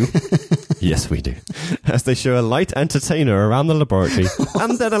HQ. Yes, we do. As they show a light entertainer around the laboratory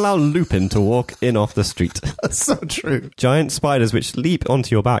and then allow Lupin to walk in off the street. That's so true. Giant spiders which leap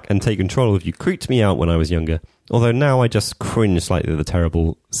onto your back and take control of you creeped me out when I was younger. Although now I just cringe slightly at the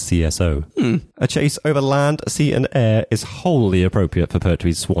terrible CSO. A chase over land, sea and air is wholly appropriate for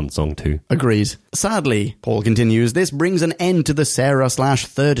Pertwee's swan song too. Agreed. Sadly, Paul continues, this brings an end to the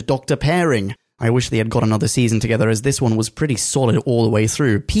Sarah/Third Doctor pairing. I wish they had got another season together, as this one was pretty solid all the way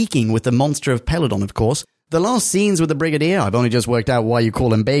through, peaking with the monster of Peladon, of course. The last scenes with the Brigadier, I've only just worked out why you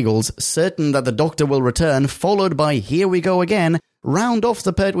call him Bagels, certain that the Doctor will return, followed by Here We Go Again, round off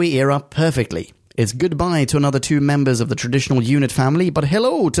the Pertwee era perfectly. It's goodbye to another 2 members of the traditional unit family, but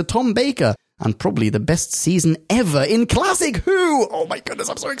hello to Tom Baker, and probably the best season ever in Classic Who! Oh my goodness,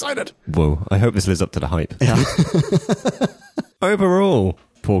 I'm so excited! Whoa, I hope this lives up to the hype. Yeah. Overall,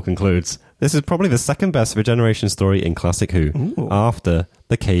 Paul concludes, this is probably the second best regeneration story in Classic Who, after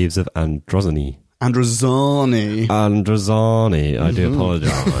The Caves of Androzani. Androzani, I do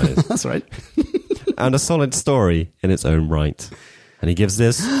apologise. That's right. And a solid story in its own right. And he gives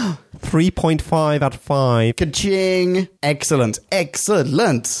this 3.5 out of 5. Ka-ching! Excellent.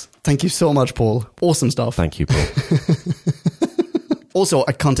 Thank you so much, Paul. Awesome stuff. Thank you, Paul. Also,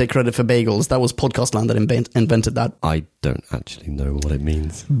 I can't take credit for Bagels. That was Podcastland that invented that. I don't actually know what it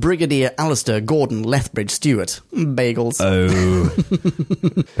means. Brigadier Alistair Gordon Lethbridge Stewart. Bagels. Oh.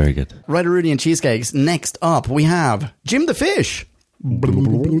 Very good. Ryder Rooney and Cheesecakes. Next up, we have Jim the Fish.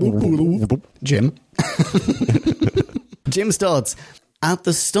 Jim. Jim starts, At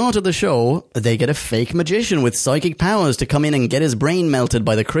the start of the show, they get a fake magician with psychic powers to come in and get his brain melted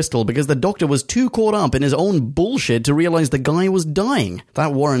by the crystal because the Doctor was too caught up in his own bullshit to realize the guy was dying.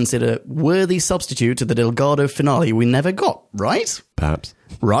 That warrants it a worthy substitute to the Delgado finale we never got, right? Perhaps.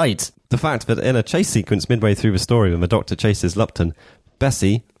 Right. The fact that in a chase sequence midway through the story when the Doctor chases Lupton,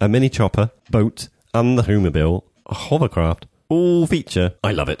 Bessie, a mini chopper, boat, and the Homerbill, a hovercraft, all feature,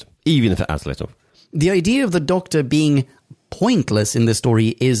 I love it, even if it adds little. The idea of the Doctor being pointless in the story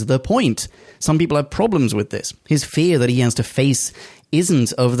is the point. Some people have problems with this. His fear that he has to face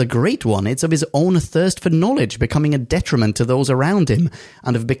isn't of the Great One, it's of his own thirst for knowledge becoming a detriment to those around him,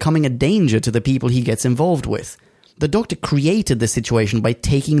 and of becoming a danger to the people he gets involved with. The Doctor created the situation by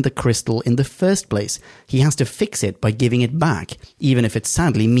taking the crystal in the first place. He has to fix it by giving it back, even if it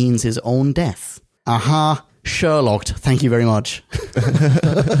sadly means his own death. Aha, Sherlocked. Thank you very much.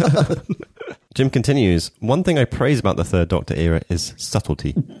 Jim continues, one thing I praise about the Third Doctor era is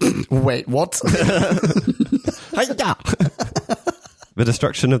subtlety. Wait, what? The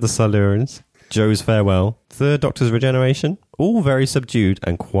destruction of the Silurians, Joe's farewell, Third Doctor's regeneration, all very subdued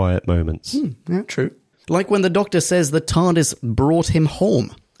and quiet moments. Yeah, true. Like when the Doctor says the TARDIS brought him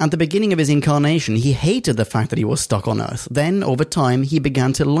home. At the beginning of his incarnation, he hated the fact that he was stuck on Earth. Then, over time, he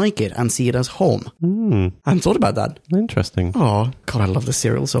began to like it and see it as home. I hadn't thought about that. Interesting. Oh, God, I love the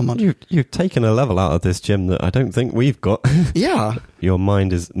serial so much. You've taken a level out of this, Jim, that I don't think we've got. Yeah. Your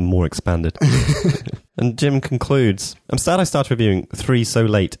mind is more expanded. And Jim concludes, I'm sad I started reviewing 3 so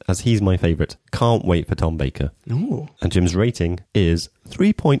late, as he's my favourite. Can't wait for Tom Baker. Ooh. And Jim's rating is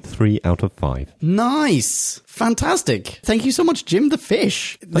 3.3 out of 5. Nice. Fantastic. Thank you so much, Jim the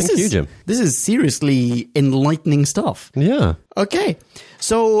Fish. Thank you, Jim. This is seriously enlightening stuff. Yeah. Okay.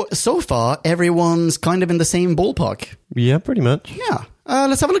 So far, everyone's kind of in the same ballpark. Yeah, pretty much. Yeah.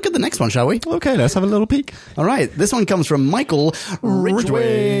 Let's have a look at the next one, shall we? Okay, let's have a little peek. All right. This one comes from Michael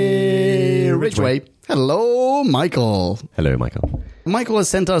Ridgway. Hello, Michael. Hello, Michael. Michael has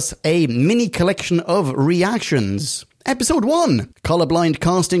sent us a mini collection of reactions. Episode 1, Colorblind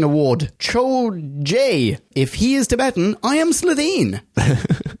Casting Award, Cho J. If he is Tibetan, I am Slitheen.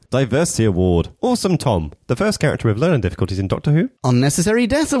 Diversity Award, Awesome Tom, the first character with learning difficulties in Doctor Who. Unnecessary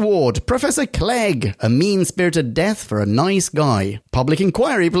Death Award, Professor Clegg, a mean-spirited death for a nice guy. Public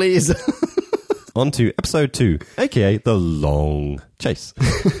inquiry, please. On to Episode 2, aka The Long Chase.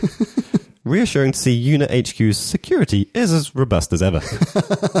 Reassuring to see Unit HQ's security is as robust as ever.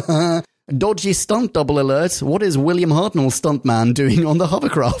 Dodgy stunt double alert. What is William Hartnell stuntman doing on the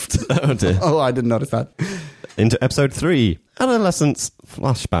hovercraft? Oh dear. Oh, I didn't notice that. Into Episode 3, Adolescence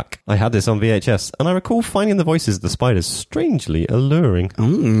Flashback. I had this on VHS, and I recall finding the voices of the spiders strangely alluring.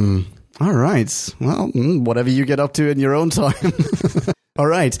 All right. Well, whatever you get up to in your own time. All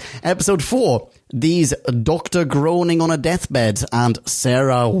right. Episode 4. These Doctor groaning on a deathbed and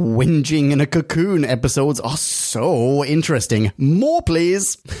Sarah whinging in a cocoon episodes are so interesting. More,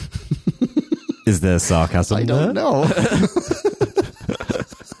 please. Is there sarcasm I don't know.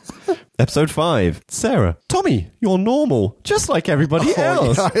 Episode 5, Sarah. Tommy, you're normal, just like everybody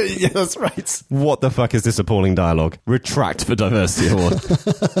else. Yeah, that's right. What the fuck is this appalling dialogue? Retract for Diversity Award.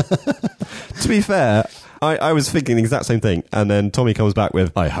 To be fair, I was thinking the exact same thing, and then Tommy comes back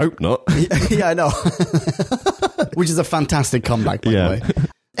with, I hope not. Yeah, I know. Which is a fantastic comeback, by the way.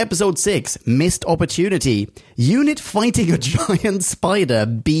 Episode 6, Missed Opportunity. Unit fighting a giant spider,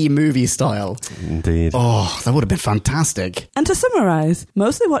 B-movie style. Indeed. Oh, that would have been fantastic. And to summarise,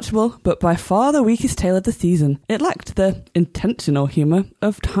 mostly watchable, but by far the weakest tale of the season. It lacked the intentional humour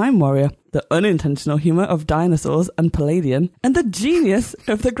of Time Warrior, the unintentional humour of Dinosaurs and Palladian, and the genius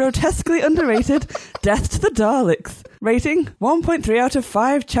of the grotesquely underrated Death to the Daleks. Rating 1.3 out of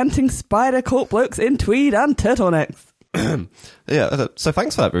 5 chanting spider cult blokes in tweed and turtlenecks. Yeah, so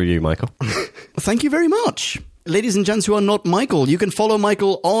thanks for that review, Michael. Thank you very much. Ladies and gents who are not Michael, you can follow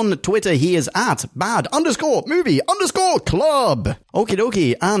Michael on Twitter. He is at bad_movie_club. Okie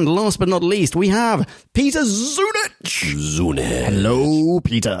dokie. And last but not least, we have Peter Zunich. Hello,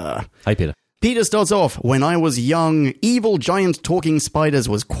 Peter. Hi, Peter. Peter starts off, when I was young, evil giant talking spiders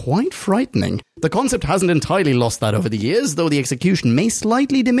was quite frightening. The concept hasn't entirely lost that over the years, though the execution may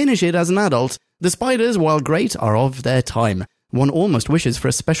slightly diminish it as an adult. The spiders, while great, are of their time. One almost wishes for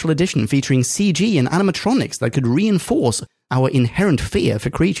a special edition featuring CG and animatronics that could reinforce our inherent fear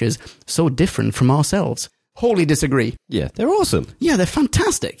for creatures so different from ourselves. Wholly disagree. Yeah, they're awesome. Yeah, they're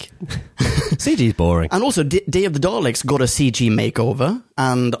fantastic. CG's boring. And also, Day of the Daleks got a CG makeover,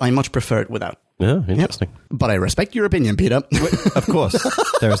 and I much prefer it without. Yeah, interesting. Yep. But I respect your opinion, Peter. Of course.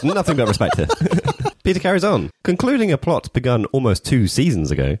 There is nothing but respect here. Peter carries on, concluding a plot begun almost 2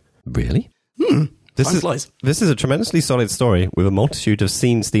 seasons ago. Really? This is a tremendously solid story with a multitude of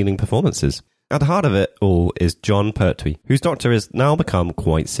scene-stealing performances. At the heart of it all is Jon Pertwee, whose Doctor has now become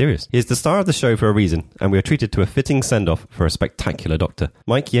quite serious. He is the star of the show for a reason, and we are treated to a fitting send-off for a spectacular Doctor.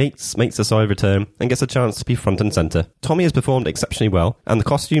 Mike Yates makes a solid return and gets a chance to be front and centre. Tommy has performed exceptionally well, and the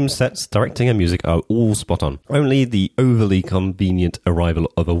costumes, sets, directing and music are all spot on. Only the overly convenient arrival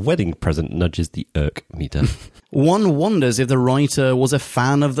of a wedding present nudges the irk meter. One wonders if the writer was a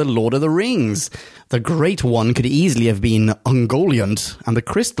fan of The Lord of the Rings. The Great One could easily have been Ungoliant, and the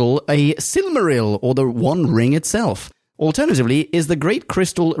crystal a Silmaril, or the One Ring itself. Alternatively, is the Great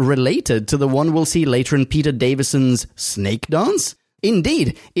Crystal related to the one we'll see later in Peter Davison's Snake Dance?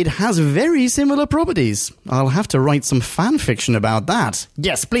 Indeed, it has very similar properties. I'll have to write some fan fiction about that.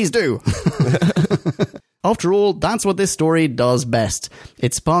 Yes, please do. After all, that's what this story does best.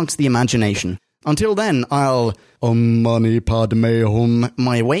 It sparks the imagination. Until then, I'll mani padme hum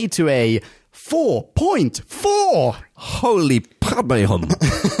my way to a 4.4. Holy padme hum.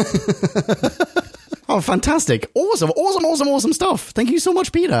 Oh, fantastic. Awesome stuff. Thank you so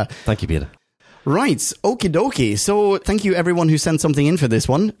much, Peter. Thank you, Peter. Right, okie dokie. So thank you everyone who sent something in for this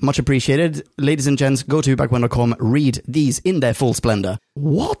one. Much appreciated. Ladies and gents, go to whobackwhen.com, read these in their full splendor.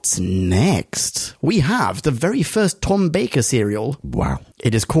 What's next? We have the very first Tom Baker serial. Wow.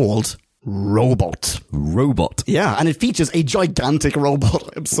 It is called Robot. Yeah, and it features a gigantic robot.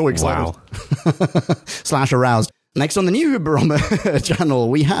 I'm so excited. Wow. / aroused. Next on the new Barometer channel,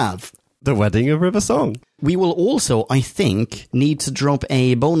 we have The Wedding of River Song. We will also, I think, need to drop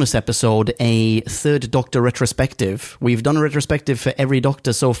a bonus episode, a third Doctor retrospective. We've done a retrospective for every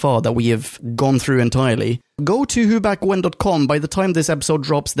Doctor so far that we have gone through entirely. Go to whobackwhen.com. By the time this episode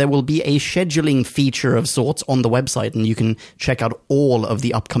drops, there will be a scheduling feature of sorts on the website, and you can check out all of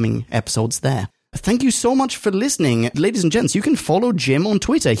the upcoming episodes there. Thank you so much for listening. Ladies and gents, you can follow Jim on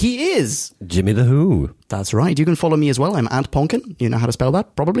Twitter. He is Jimmy the Who. That's right. You can follow me as well. I'm @Ponkin. You know how to spell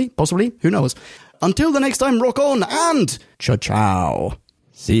that? Probably. Possibly. Who knows? Until the next time, rock on and ciao.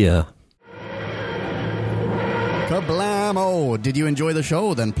 See ya. Kablamo! Did you enjoy the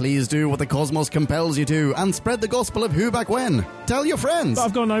show? Then please do what the cosmos compels you to and spread the gospel of Who Back When. Tell your friends. But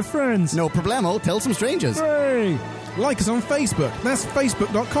I've got no friends. No problemo. Tell some strangers. Hooray! Like us on Facebook. That's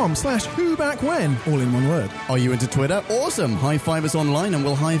facebook.com/whobackwhen, all in one word. Are you into Twitter? Awesome. High five us online and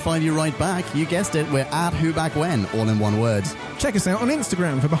we'll high five you right back. You guessed it. We're @whobackwhen, all in one word. Check us out on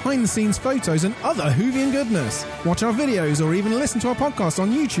Instagram for behind-the-scenes photos and other Whovian goodness. Watch our videos or even listen to our podcast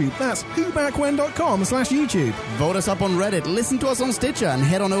on YouTube. That's whobackwhen.com/YouTube. Vote us up on Reddit, listen to us on Stitcher, and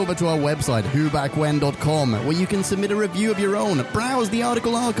head on over to our website, whobackwhen.com, where you can submit a review of your own, browse the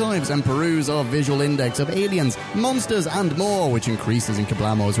article archives, and peruse our visual index of aliens, monsters, and more, which increases in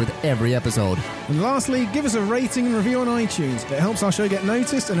kablamos with every episode. And lastly, give us a rating and review on iTunes. It helps our show get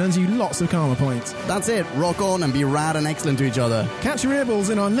noticed and earns you lots of karma points. That's it. Rock on and be rad and excellent to each other. Catch your earballs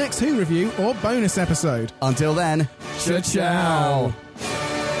in our next Who review or bonus episode. Until then, ciao.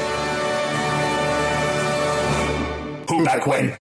 Who Back When?